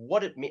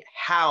what it means,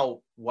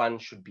 how one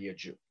should be a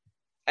Jew.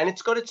 And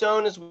it's got its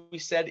own, as we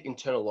said,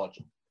 internal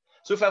logic.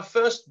 So if our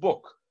first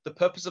book, the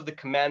purpose of the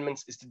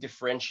commandments is to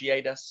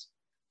differentiate us,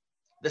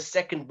 the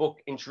second book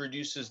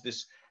introduces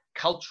this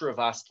culture of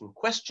asking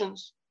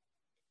questions,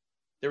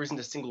 there isn't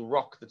a single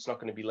rock that's not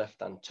going to be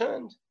left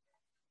unturned.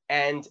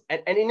 And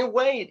in a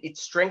way, it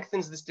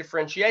strengthens this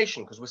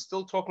differentiation, because we're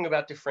still talking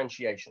about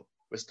differentiation.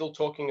 We're still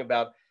talking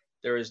about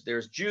there's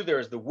Jew, there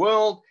is the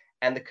world,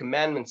 and the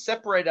commandments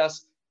separate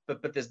us,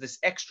 but there's this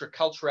extra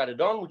culture added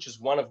on, which is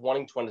one of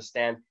wanting to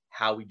understand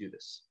how we do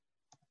this.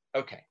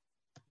 Okay,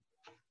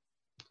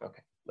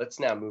 let's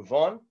now move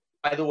on.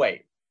 By the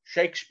way,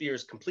 Shakespeare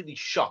is completely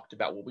shocked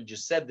about what we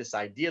just said, this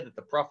idea that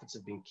the prophets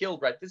have been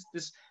killed, right?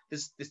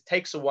 This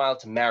takes a while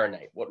to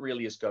marinate what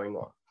really is going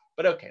on.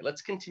 But okay,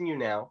 let's continue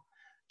now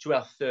to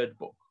our third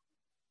book.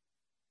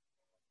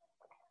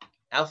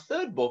 Our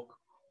third book,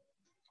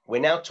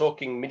 we're now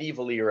talking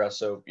medieval era,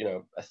 so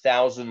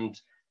 1,000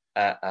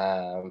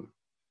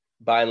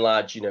 by and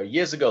large,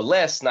 years ago,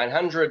 less,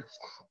 900.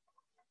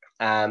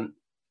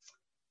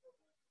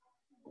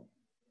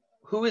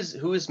 Who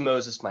is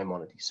Moses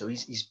Maimonides? So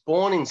he's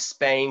born in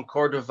Spain,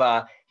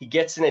 Cordoba. He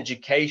gets an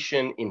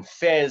education in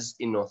Fez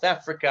in North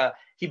Africa.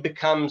 He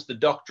becomes the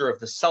doctor of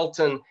the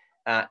Sultan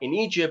in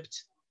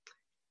Egypt.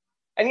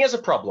 And he has a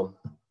problem.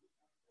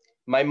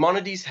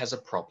 Maimonides has a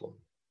problem.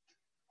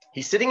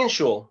 He's sitting in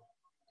shul,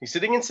 he's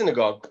sitting in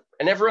synagogue,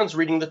 and everyone's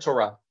reading the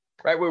Torah,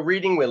 right? We're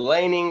reading, we're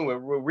laning,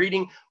 we're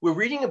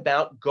reading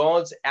about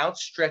God's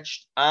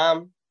outstretched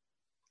arm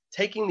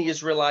taking the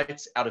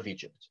Israelites out of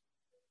Egypt.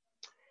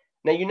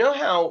 Now, you know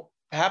how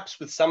perhaps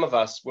with some of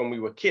us when we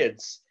were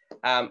kids,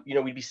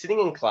 we'd be sitting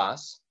in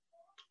class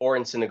or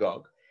in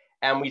synagogue,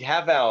 and we'd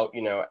have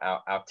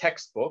our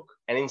textbook,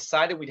 and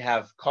inside it we'd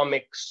have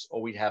comics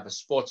or we'd have a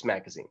sports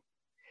magazine.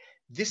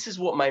 This is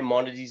what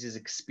Maimonides is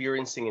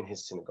experiencing in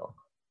his synagogue.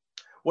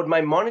 What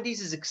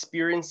Maimonides is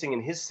experiencing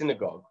in his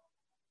synagogue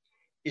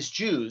is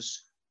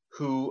Jews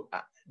who,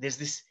 there's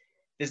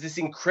this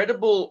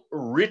incredible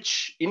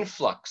rich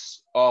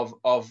influx of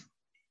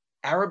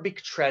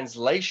Arabic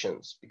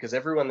translations, because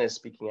everyone there's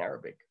speaking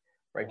Arabic,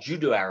 right?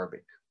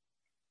 Judo-Arabic.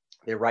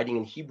 They're writing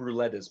in Hebrew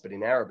letters, but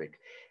in Arabic.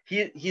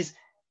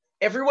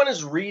 Everyone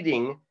is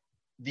reading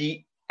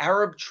the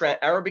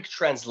Arabic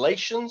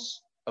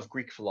translations of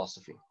Greek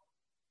philosophy.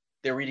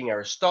 They're reading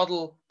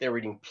Aristotle, they're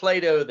reading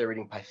Plato, they're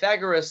reading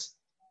Pythagoras,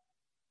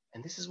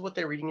 and this is what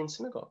they're reading in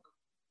synagogue.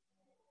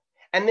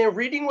 And they're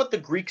reading what the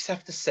Greeks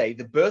have to say,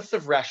 the birth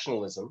of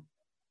rationalism,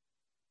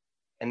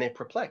 and they're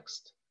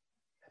perplexed.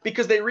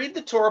 Because they read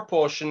the Torah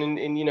portion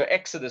in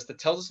Exodus that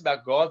tells us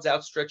about God's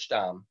outstretched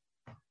arm,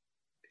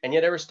 and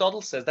yet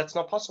Aristotle says that's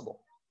not possible.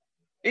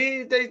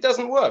 It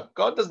doesn't work.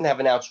 God doesn't have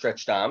an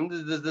outstretched arm.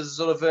 There's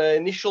sort of an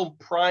initial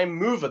prime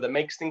mover that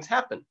makes things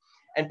happen.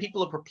 And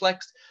people are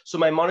perplexed. So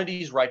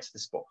Maimonides writes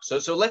this book. So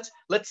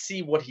let's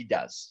see what he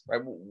does, right?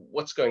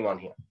 What's going on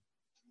here?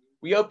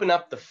 We open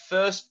up the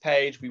first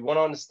page. We want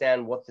to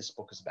understand what this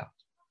book is about.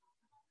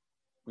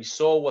 We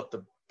saw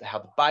how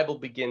the Bible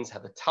begins, how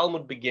the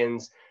Talmud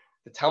begins.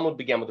 The Talmud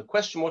began with a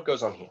question: what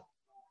goes on here?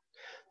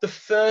 The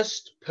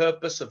first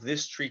purpose of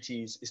this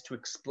treatise is to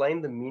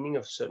explain the meaning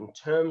of certain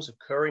terms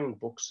occurring in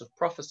books of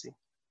prophecy.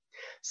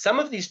 Some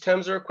of these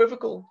terms are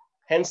equivocal.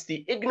 Hence,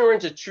 the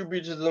ignorant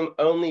attribute to them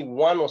only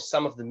one or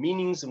some of the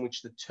meanings in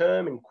which the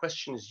term in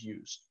question is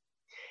used.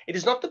 It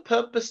is not the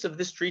purpose of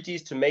this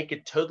treatise to make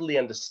it totally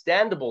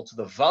understandable to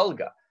the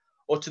vulgar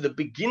or to the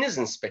beginners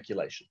in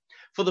speculation.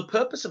 For the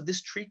purpose of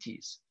this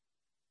treatise,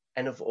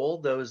 and of all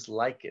those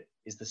like it,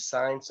 is the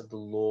science of the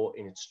law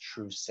in its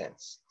true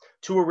sense.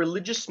 To a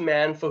religious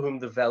man for whom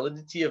the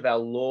validity of our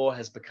law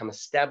has become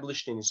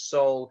established in his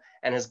soul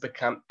and has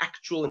become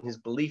actual in his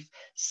belief,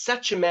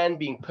 such a man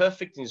being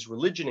perfect in his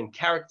religion and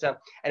character,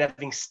 and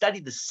having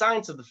studied the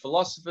science of the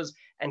philosophers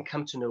and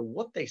come to know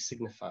what they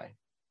signify,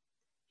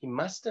 he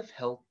must have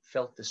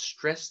felt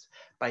distressed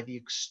by the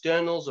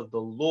externals of the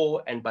law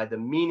and by the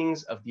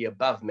meanings of the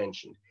above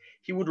mentioned.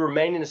 He would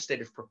remain in a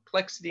state of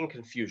perplexity and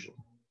confusion.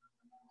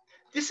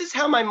 This is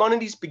how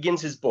Maimonides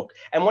begins his book.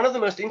 And one of the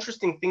most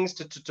interesting things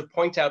to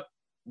point out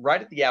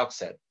right at the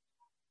outset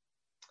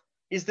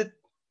is that,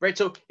 right,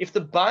 so if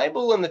the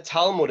Bible and the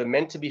Talmud are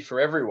meant to be for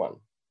everyone,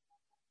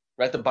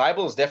 right, the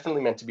Bible is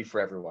definitely meant to be for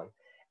everyone.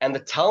 And the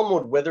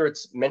Talmud, whether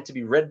it's meant to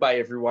be read by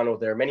everyone or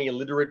there are many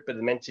illiterate, but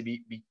are meant to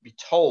be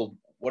told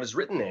what is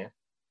written there,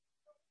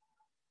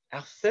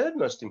 our third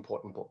most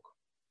important book,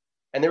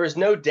 and there is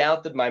no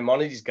doubt that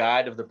Maimonides'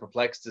 Guide of the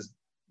Perplexed is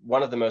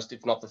one of the most,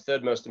 if not the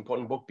third most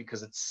important book,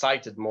 because it's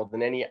cited more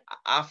than any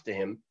after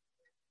him,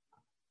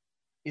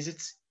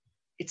 is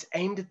it's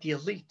aimed at the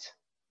elite.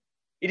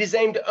 It is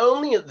aimed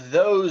only at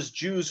those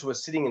Jews who are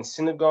sitting in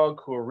synagogue,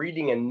 who are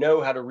reading and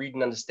know how to read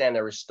and understand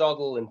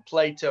Aristotle and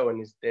Plato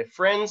and their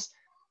friends,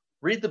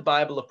 read the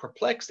Bible, are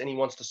perplexed, and he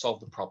wants to solve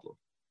the problem.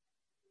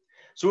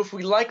 So if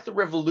we like the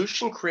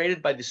revolution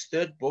created by this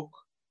third book,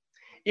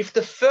 if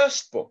the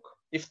first book,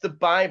 if the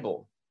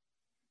Bible,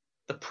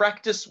 the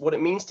practice, what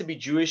it means to be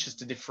Jewish is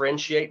to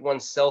differentiate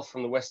oneself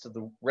from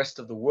the rest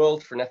of the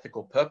world for an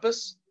ethical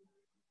purpose,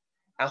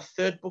 our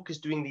third book is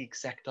doing the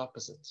exact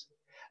opposite.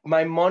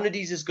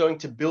 Maimonides is going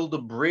to build a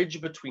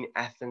bridge between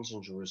Athens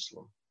and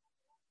Jerusalem.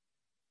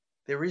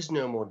 There is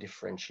no more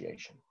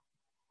differentiation.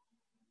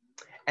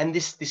 And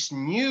this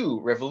new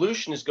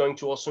revolution is going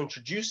to also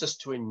introduce us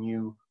to a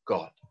new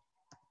God.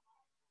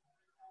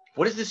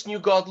 What does this new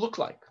God look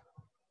like?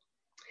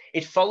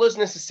 It follows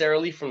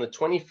necessarily from the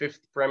 25th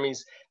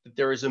premise that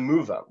there is a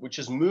mover, which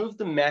has moved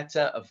the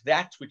matter of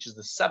that which is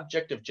the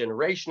subject of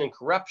generation and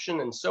corruption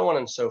and so on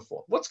and so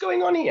forth. What's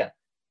going on here?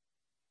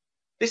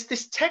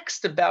 This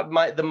text about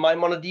the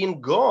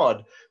Maimonidean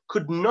God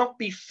could not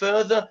be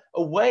further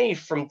away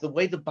from the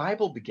way the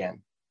Bible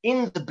began.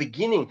 In the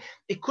beginning,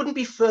 it couldn't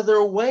be further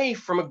away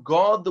from a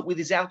God that with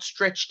his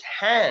outstretched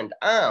hand,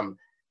 arm,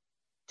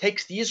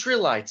 takes the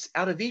Israelites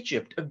out of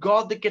Egypt, a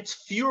God that gets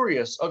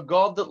furious, a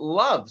God that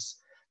loves.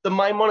 The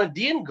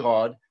Maimonidean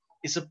God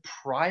is a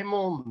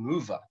primal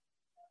mover.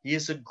 He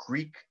is a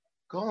Greek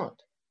God.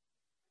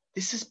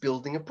 This is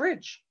building a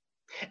bridge.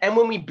 And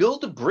when we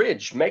build a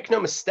bridge, make no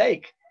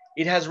mistake,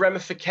 it has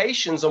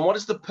ramifications on what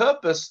is the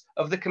purpose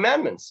of the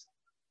commandments.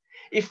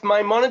 If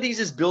Maimonides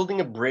is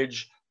building a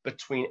bridge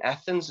between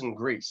Athens and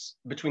Greece,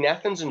 between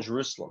Athens and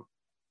Jerusalem,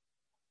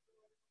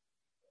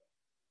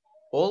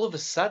 all of a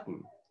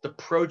sudden, the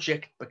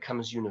project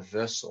becomes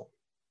universal.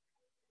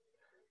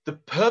 The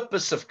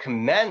purpose of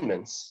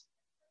commandments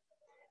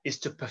is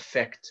to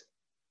perfect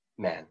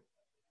man.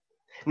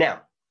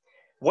 Now,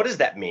 what does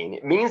that mean?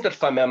 It means that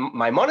for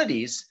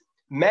Maimonides,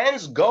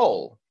 man's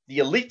goal, the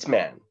elite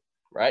man,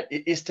 right,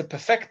 is to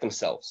perfect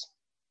themselves.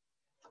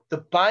 The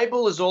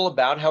Bible is all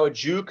about how a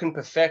Jew can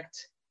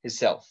perfect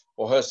himself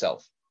or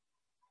herself.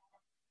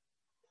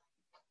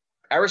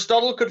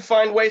 Aristotle could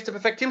find ways to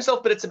perfect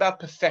himself, but it's about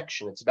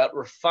perfection. It's about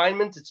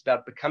refinement. It's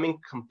about becoming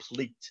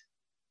complete.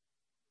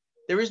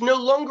 There is no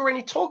longer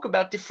any talk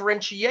about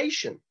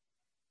differentiation.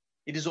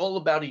 It is all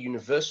about a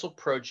universal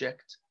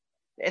project,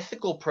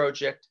 ethical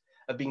project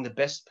of being the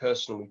best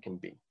person we can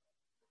be.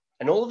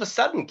 And all of a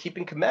sudden,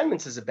 keeping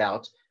commandments is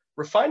about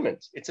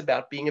refinement. It's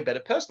about being a better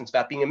person. It's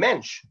about being a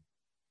mensch.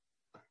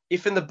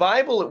 If in the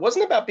Bible, it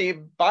wasn't about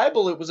being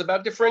Bible, it was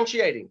about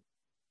differentiating.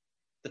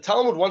 The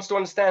Talmud wants to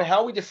understand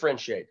how we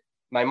differentiate.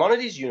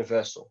 Maimonides,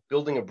 universal,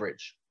 building a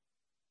bridge.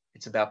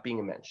 It's about being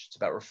a mensch. It's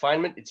about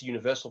refinement. It's a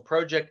universal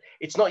project.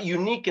 It's not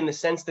unique in the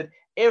sense that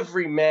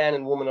every man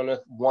and woman on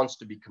earth wants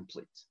to be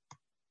complete.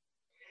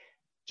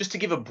 Just to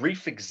give a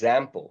brief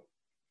example,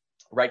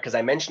 right? Because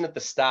I mentioned at the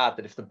start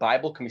that if the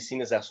Bible can be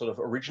seen as our sort of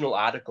original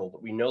article,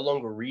 but we no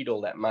longer read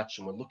all that much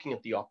and we're looking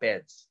at the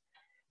op-eds,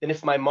 then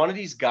if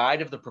Maimonides'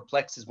 Guide of the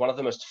Perplexed is one of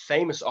the most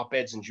famous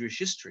op-eds in Jewish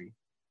history,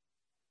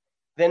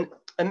 then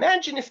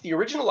imagine if the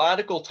original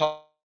article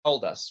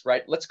told us,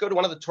 right? Let's go to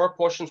one of the Torah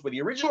portions where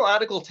the original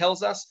article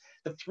tells us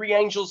that 3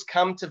 angels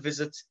come to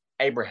visit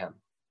Abraham,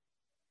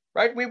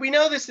 right? We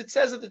know this. It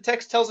says that the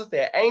text tells us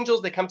they're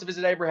angels. They come to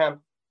visit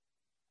Abraham.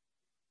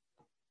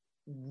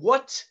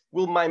 What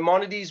will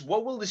Maimonides,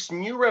 what will this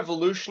new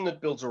revolution that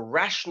builds the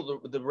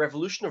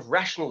revolution of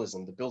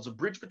rationalism, that builds a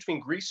bridge between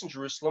Greece and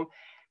Jerusalem,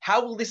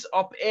 how will this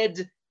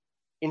op-ed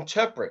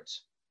interpret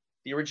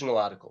the original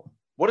article?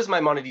 What does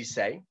Maimonides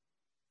say?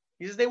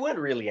 He says they weren't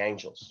really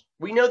angels.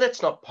 We know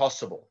that's not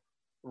possible.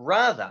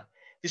 Rather,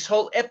 this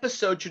whole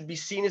episode should be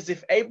seen as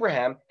if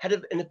Abraham had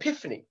an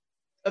epiphany,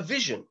 a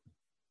vision,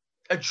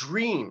 a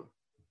dream,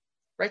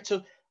 right?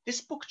 So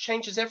this book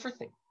changes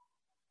everything.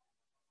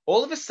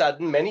 All of a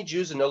sudden, many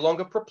Jews are no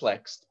longer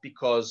perplexed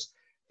because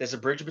there's a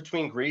bridge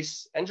between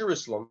Greece and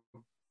Jerusalem.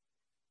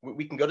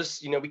 We can go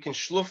to, we can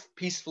shluf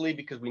peacefully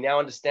because we now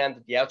understand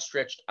that the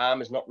outstretched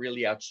arm is not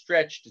really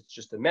outstretched. It's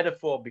just a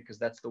metaphor because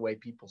that's the way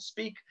people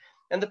speak.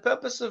 And the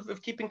purpose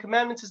of keeping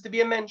commandments is to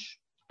be a mensch.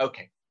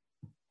 Okay.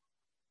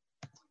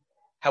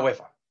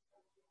 However,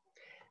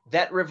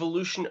 that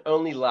revolution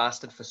only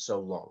lasted for so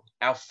long.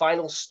 Our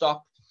final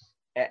stop,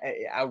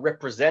 our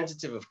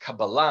representative of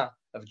Kabbalah,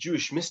 of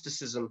Jewish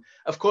mysticism.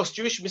 Of course,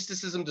 Jewish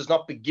mysticism does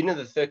not begin in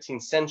the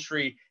 13th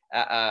century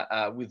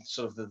with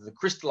sort of the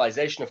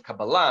crystallization of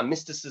Kabbalah.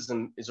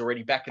 Mysticism is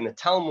already back in the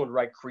Talmud,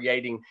 right,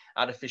 creating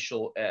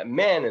artificial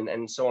men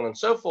and so on and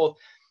so forth.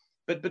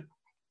 But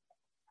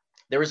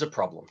there is a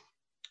problem.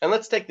 And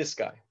let's take this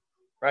guy,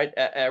 right?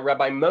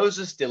 Rabbi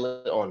Moses de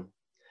Leon.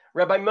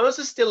 Rabbi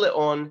Moses de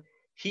Leon,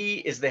 he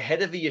is the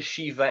head of a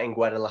yeshiva in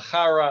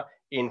Guadalajara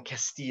in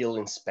Castile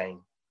in Spain.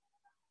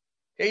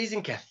 Okay, he's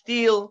in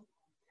Castile.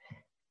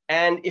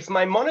 And if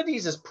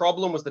Maimonides'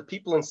 problem was that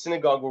people in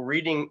synagogue were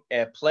reading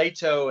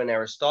Plato and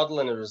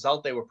Aristotle, and as a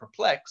result they were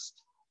perplexed,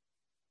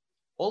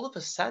 all of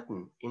a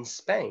sudden in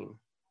Spain,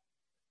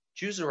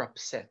 Jews are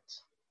upset.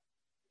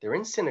 They're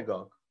in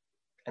synagogue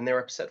and they're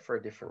upset for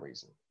a different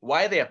reason.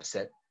 Why are they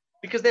upset?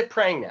 Because they're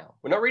praying now.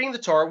 We're not reading the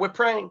Torah, we're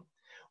praying.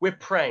 We're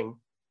praying,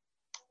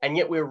 and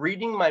yet we're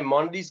reading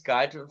Maimonides'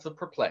 Guide of the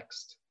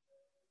Perplexed,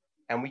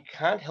 and we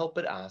can't help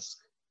but ask,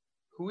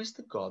 who is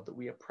the God that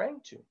we are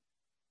praying to?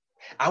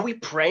 Are we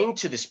praying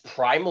to this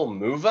primal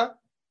mover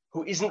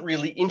who isn't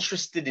really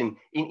interested in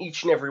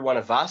each and every one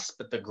of us,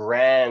 but the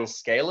grand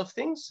scale of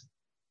things?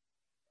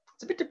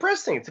 It's a bit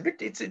depressing.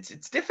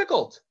 It's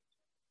difficult.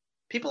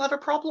 People have a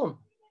problem.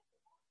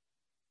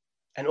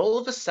 And all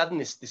of a sudden,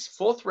 this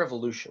fourth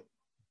revolution,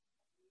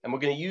 and we're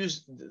going to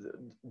use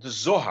the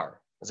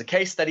Zohar, As a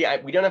case study,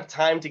 we don't have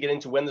time to get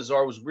into when the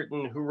Zohar was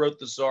written, who wrote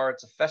the Zohar.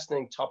 It's a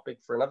fascinating topic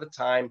for another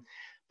time.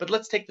 But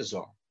let's take the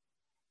Zohar.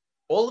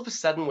 All of a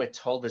sudden, we're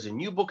told there's a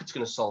new book. It's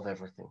going to solve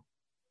everything.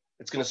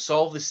 It's going to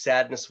solve the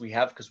sadness we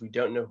have because we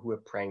don't know who we're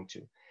praying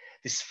to.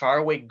 This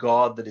faraway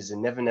God that is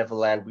in Never Never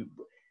Land.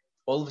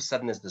 All of a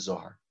sudden, there's the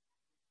Zohar.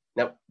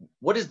 Now,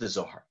 what is the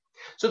Zohar?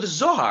 So the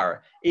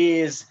Zohar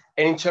is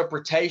an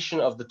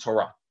interpretation of the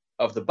Torah,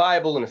 of the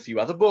Bible and a few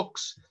other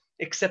books,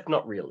 except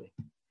not really.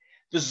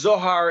 The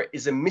Zohar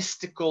is a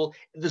mystical,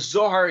 the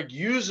Zohar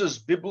uses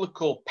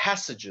biblical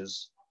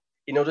passages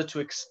in order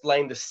to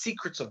explain the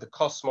secrets of the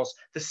cosmos,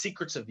 the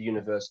secrets of the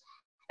universe.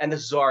 And the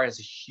Zohar has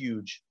a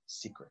huge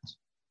secret.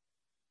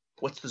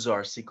 What's the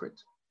Zohar's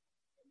secret?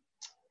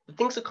 The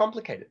things are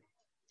complicated.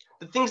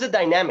 The things are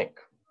dynamic.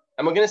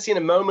 And we're going to see in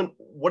a moment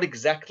what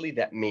exactly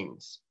that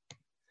means.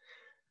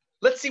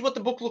 Let's see what the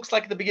book looks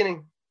like at the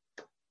beginning.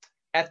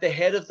 At the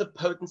head of the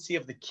potency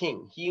of the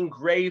king, he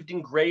engraved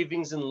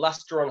engravings in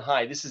luster on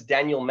high. This is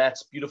Daniel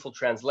Matt's beautiful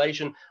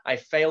translation. I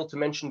failed to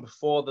mention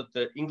before that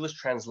the English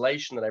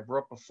translation that I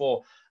brought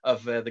before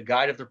of the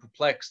Guide of the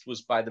Perplexed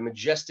was by the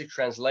majestic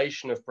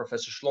translation of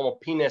Professor Shlomo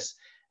Pines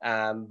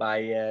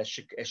by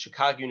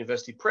Chicago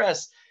University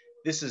Press.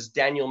 This is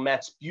Daniel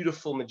Matt's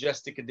beautiful,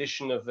 majestic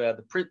edition of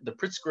the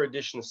Pritzker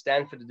edition, the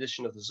Stanford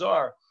edition of the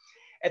Zohar.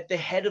 At the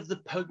head of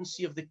the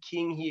potency of the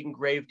king, he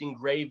engraved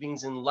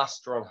engravings in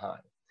luster on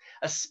high.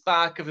 A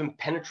spark of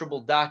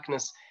impenetrable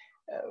darkness.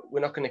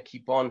 We're not going to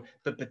keep on,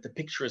 but the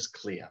picture is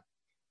clear.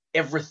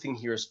 Everything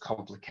here is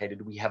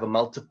complicated. We have a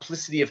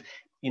multiplicity of,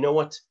 you know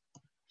what?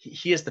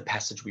 Here's the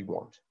passage we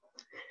want.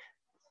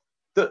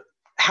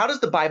 How does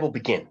the Bible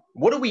begin?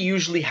 What do we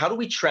usually, how do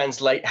we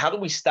translate? How do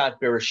we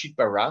start Bereshit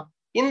Bara?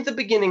 In the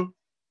beginning.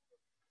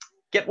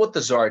 Get what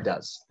the Zohar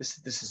does.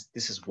 This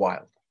is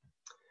wild.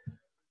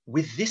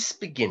 With this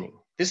beginning,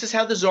 this is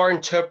how the Zohar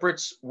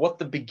interprets what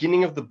the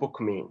beginning of the book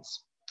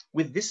means.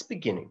 With this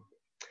beginning,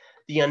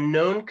 the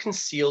unknown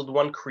concealed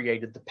one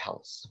created the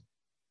palace.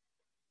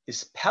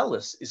 This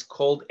palace is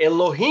called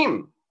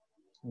Elohim,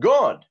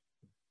 God.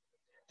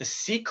 The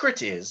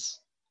secret is,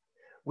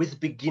 with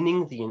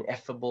beginning, the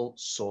ineffable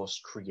source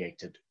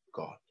created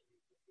God.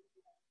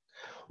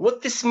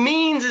 What this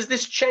means is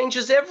this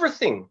changes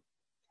everything.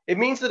 It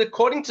means that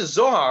according to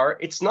Zohar,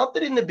 it's not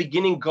that in the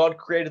beginning God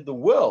created the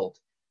world,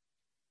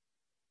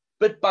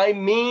 but by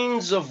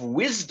means of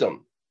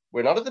wisdom.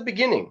 We're not at the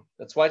beginning.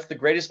 That's why it's the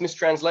greatest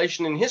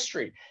mistranslation in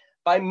history.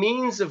 By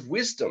means of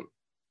wisdom,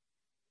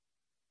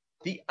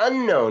 the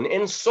unknown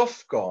Ein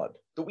Sof God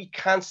that we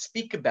can't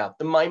speak about,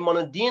 the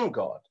Maimonidean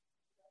God,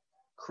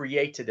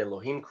 created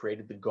Elohim,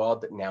 created the God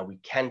that now we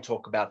can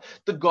talk about,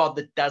 the God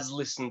that does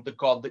listen, the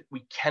God that we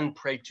can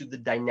pray to, the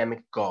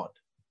dynamic God.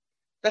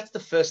 That's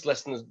the first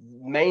lesson, the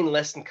main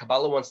lesson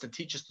Kabbalah wants to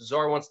teach us, the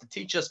Zohar wants to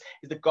teach us,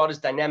 is that God is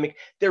dynamic.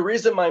 There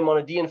is a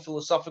Maimonidean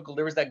philosophical,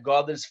 there is that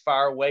God that is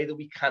far away that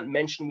we can't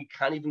mention, we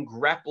can't even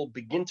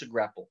begin to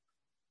grapple.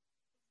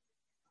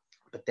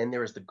 But then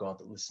there is the God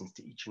that listens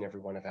to each and every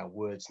one of our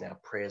words and our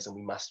prayers, and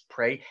we must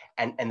pray.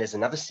 And there's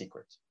another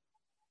secret.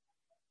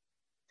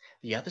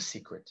 The other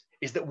secret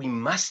is that we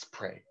must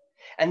pray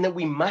and that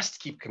we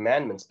must keep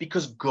commandments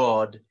because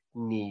God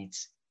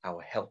needs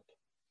our help.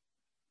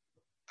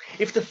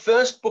 If the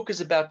first book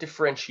is about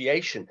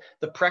differentiation,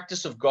 the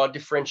practice of God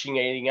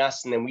differentiating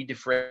us and then we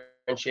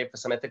differentiate for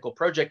some ethical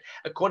project,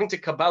 according to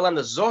Kabbalah and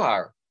the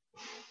Zohar,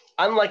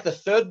 unlike the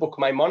third book,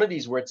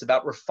 Maimonides, where it's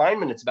about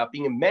refinement, it's about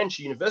being a mensch,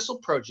 a universal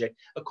project,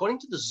 according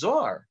to the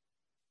Zohar,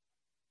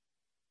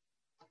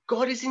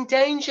 God is in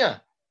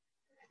danger.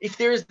 If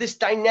there is this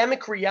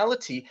dynamic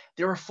reality,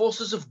 there are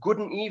forces of good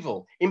and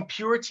evil,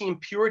 impurity and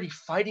purity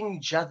fighting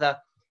each other,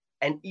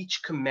 and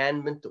each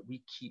commandment that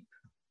we keep,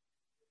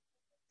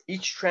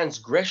 each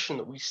transgression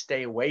that we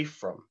stay away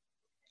from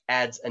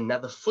adds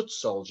another foot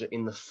soldier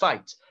in the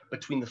fight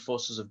between the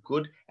forces of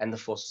good and the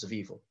forces of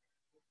evil.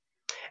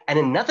 And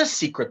another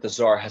secret the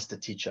Zohar has to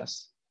teach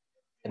us,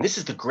 and this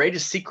is the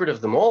greatest secret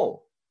of them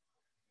all,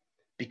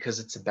 because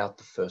it's about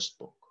the first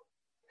book.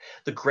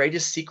 The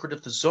greatest secret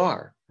of the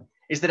Zohar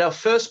is that our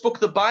first book,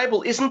 the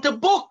Bible, isn't a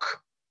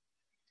book.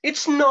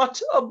 It's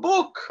not a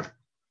book.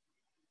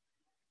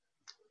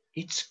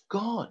 It's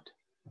God.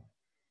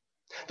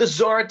 The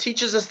Zohar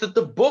teaches us that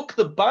the book,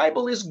 the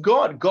Bible, is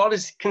God. God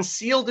has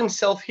concealed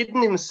himself,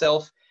 hidden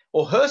himself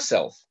or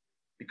herself,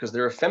 because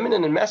there are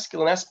feminine and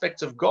masculine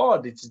aspects of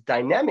God. It's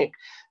dynamic.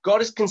 God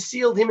has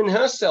concealed him and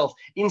herself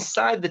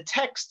inside the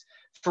text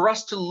for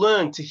us to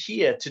learn, to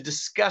hear, to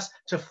discuss,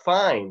 to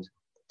find,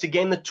 to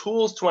gain the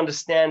tools to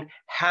understand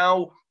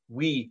how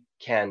we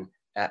can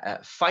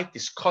fight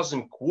this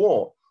cosmic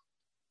war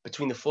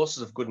between the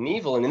forces of good and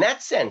evil. And in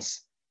that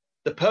sense,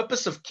 the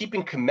purpose of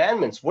keeping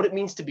commandments, what it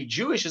means to be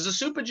Jewish as a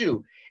super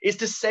Jew, is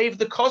to save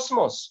the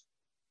cosmos.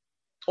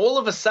 All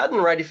of a sudden,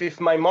 right,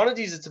 if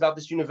Maimonides, it's about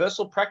this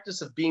universal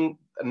practice of being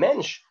a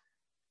mensch.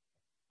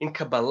 In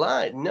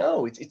Kabbalah,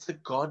 no, it's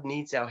that God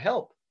needs our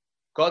help.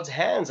 God's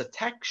hands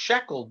are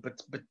shackled,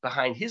 but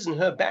behind his and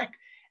her back,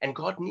 and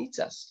God needs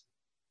us.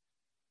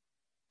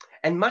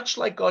 And much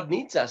like God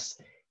needs us,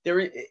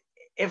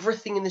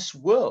 everything in this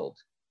world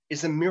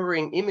is a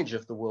mirroring image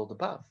of the world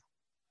above.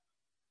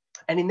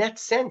 And in that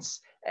sense,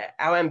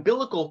 our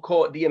umbilical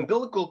cord, the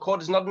umbilical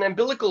cord is not an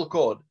umbilical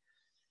cord,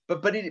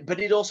 but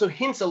it also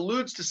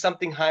alludes to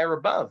something higher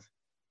above.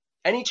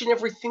 And each and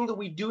everything that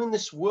we do in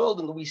this world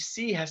and that we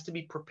see has to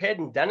be prepared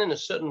and done in a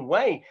certain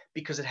way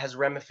because it has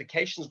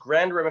ramifications,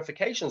 grand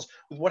ramifications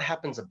with what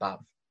happens above.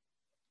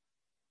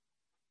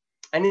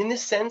 And in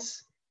this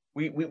sense,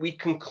 we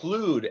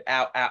conclude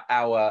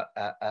our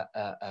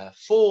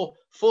four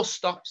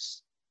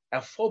stops,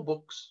 our 4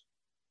 books,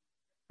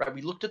 right?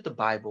 We looked at the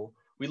Bible,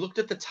 we looked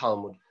at the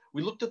Talmud,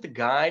 we looked at the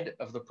Guide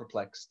of the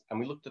Perplexed, and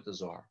we looked at the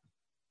Zohar.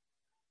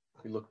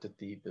 We looked at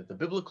the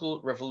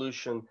biblical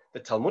revolution, the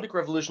Talmudic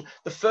revolution.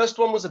 The first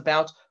one was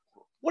about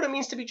what it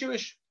means to be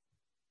Jewish.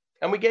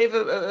 And we gave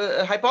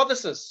a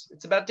hypothesis.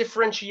 It's about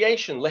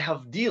differentiation,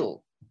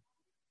 lehavdil.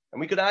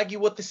 And we could argue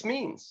what this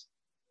means,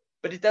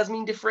 but it does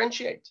mean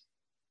differentiate.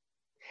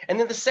 And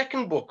then the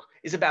second book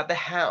is about the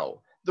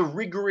how, the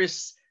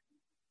rigorous,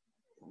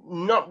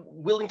 not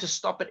willing to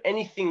stop at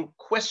anything,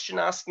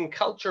 question-asking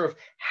culture of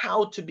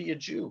how to be a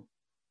Jew.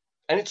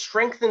 And it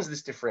strengthens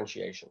this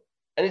differentiation.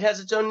 And it has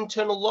its own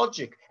internal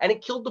logic. And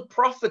it killed the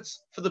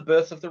prophets for the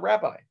birth of the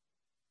rabbi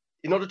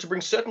in order to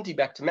bring certainty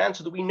back to man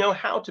so that we know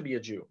how to be a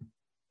Jew.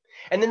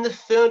 And then the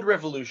third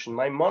revolution,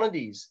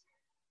 Maimonides,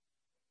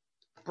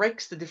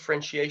 breaks the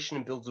differentiation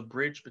and builds a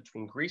bridge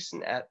between Greece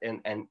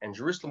and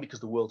Jerusalem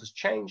because the world has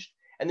changed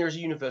and there's a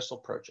universal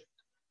project.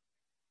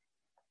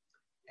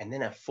 And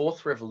then our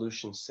fourth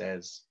revolution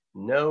says,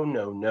 no,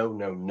 no, no,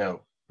 no,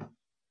 no.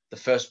 The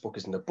first book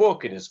isn't a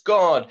book, it is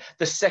God.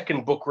 The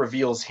second book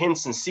reveals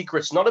hints and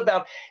secrets, not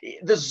about,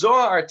 the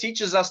Zohar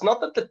teaches us not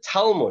that the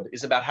Talmud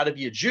is about how to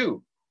be a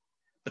Jew,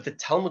 but the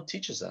Talmud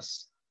teaches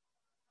us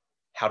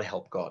how to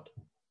help God.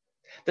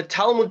 The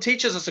Talmud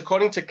teaches us,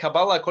 according to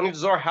Kabbalah, according to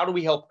Zohar, how do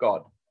we help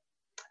God?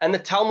 And the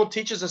Talmud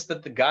teaches us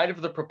that the Guide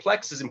of the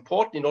Perplexed is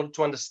important in order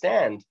to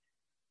understand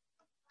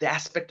the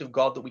aspect of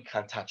God that we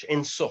can't touch,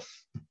 Ein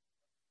Sof.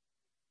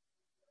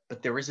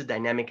 But there is a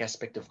dynamic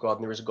aspect of God,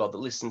 and there is a God that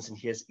listens and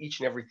hears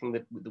each and everything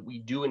that we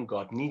do, and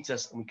God needs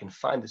us, and we can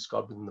find this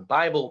God within the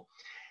Bible.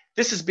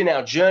 This has been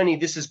our journey.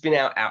 This has been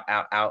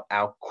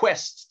our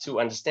quest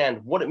to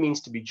understand what it means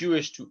to be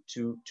Jewish,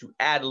 to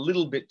add a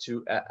little bit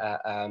to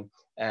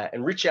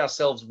enrich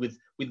ourselves with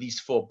these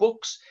 4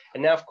 books.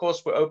 And now, of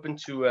course, we're open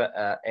to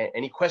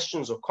any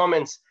questions or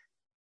comments.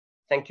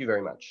 Thank you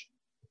very much.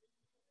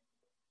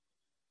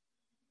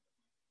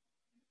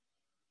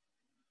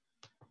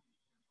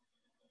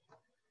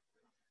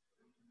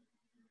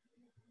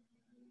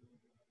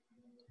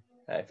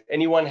 If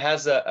anyone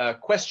has a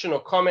question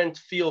or comment,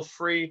 feel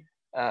free.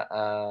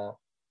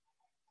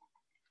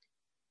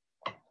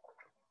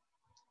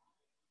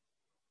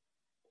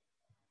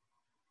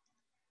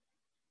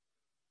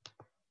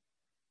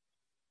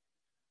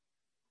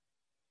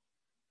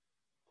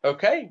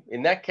 Okay,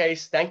 in that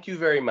case, thank you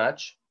very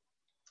much.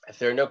 If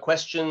there are no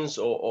questions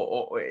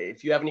or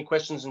if you have any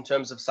questions in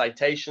terms of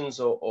citations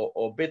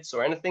or bits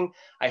or anything,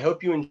 I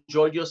hope you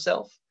enjoyed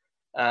yourself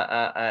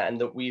and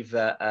that we've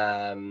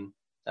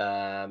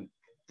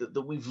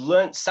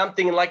learned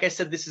something. And like I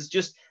said, this is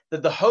just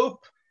the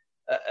hope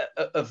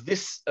of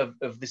this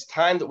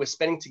time that we're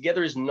spending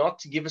together is not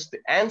to give us the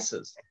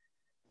answers,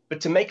 but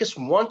to make us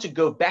want to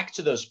go back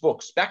to those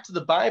books, back to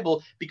the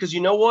Bible, because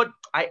you know what?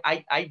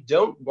 I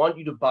don't want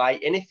you to buy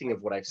anything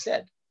of what I've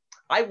said.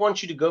 I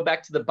want you to go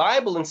back to the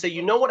Bible and say,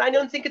 you know what? I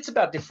don't think it's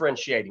about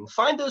differentiating.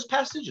 Find those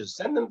passages,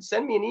 send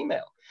me an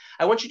email.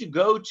 I want you to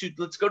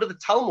let's go to the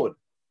Talmud,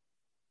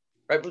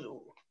 right?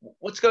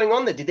 What's going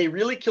on there? Did they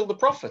really kill the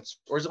prophets,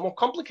 or is it more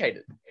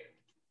complicated?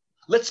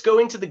 Let's go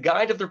into the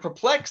Guide of the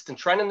Perplexed and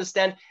try and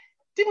understand,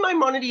 did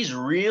Maimonides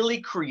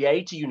really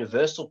create a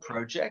universal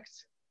project?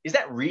 Is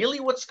that really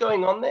what's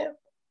going on there?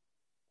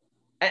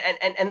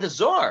 And the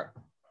Zohar,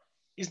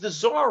 is the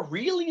Zohar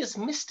really as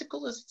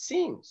mystical as it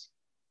seems?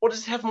 Or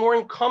does it have more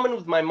in common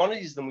with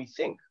Maimonides than we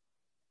think?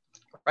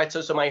 Right,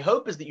 so my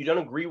hope is that you don't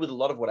agree with a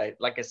lot of what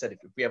like I said, if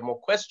we have more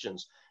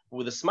questions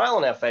with a smile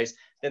on our face,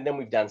 then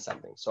we've done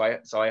something. So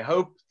I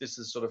hope this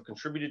has sort of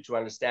contributed to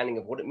understanding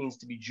of what it means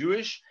to be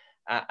Jewish,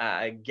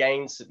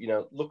 gained,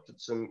 looked at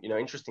some,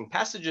 interesting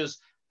passages,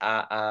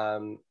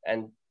 and,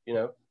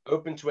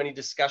 open to any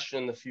discussion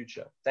in the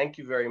future. Thank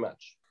you very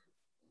much.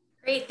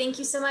 Great. Thank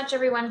you so much,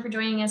 everyone, for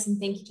joining us. And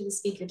thank you to the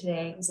speaker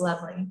today. It was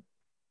lovely.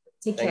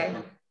 Take care.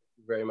 Thank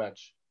you very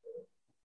much.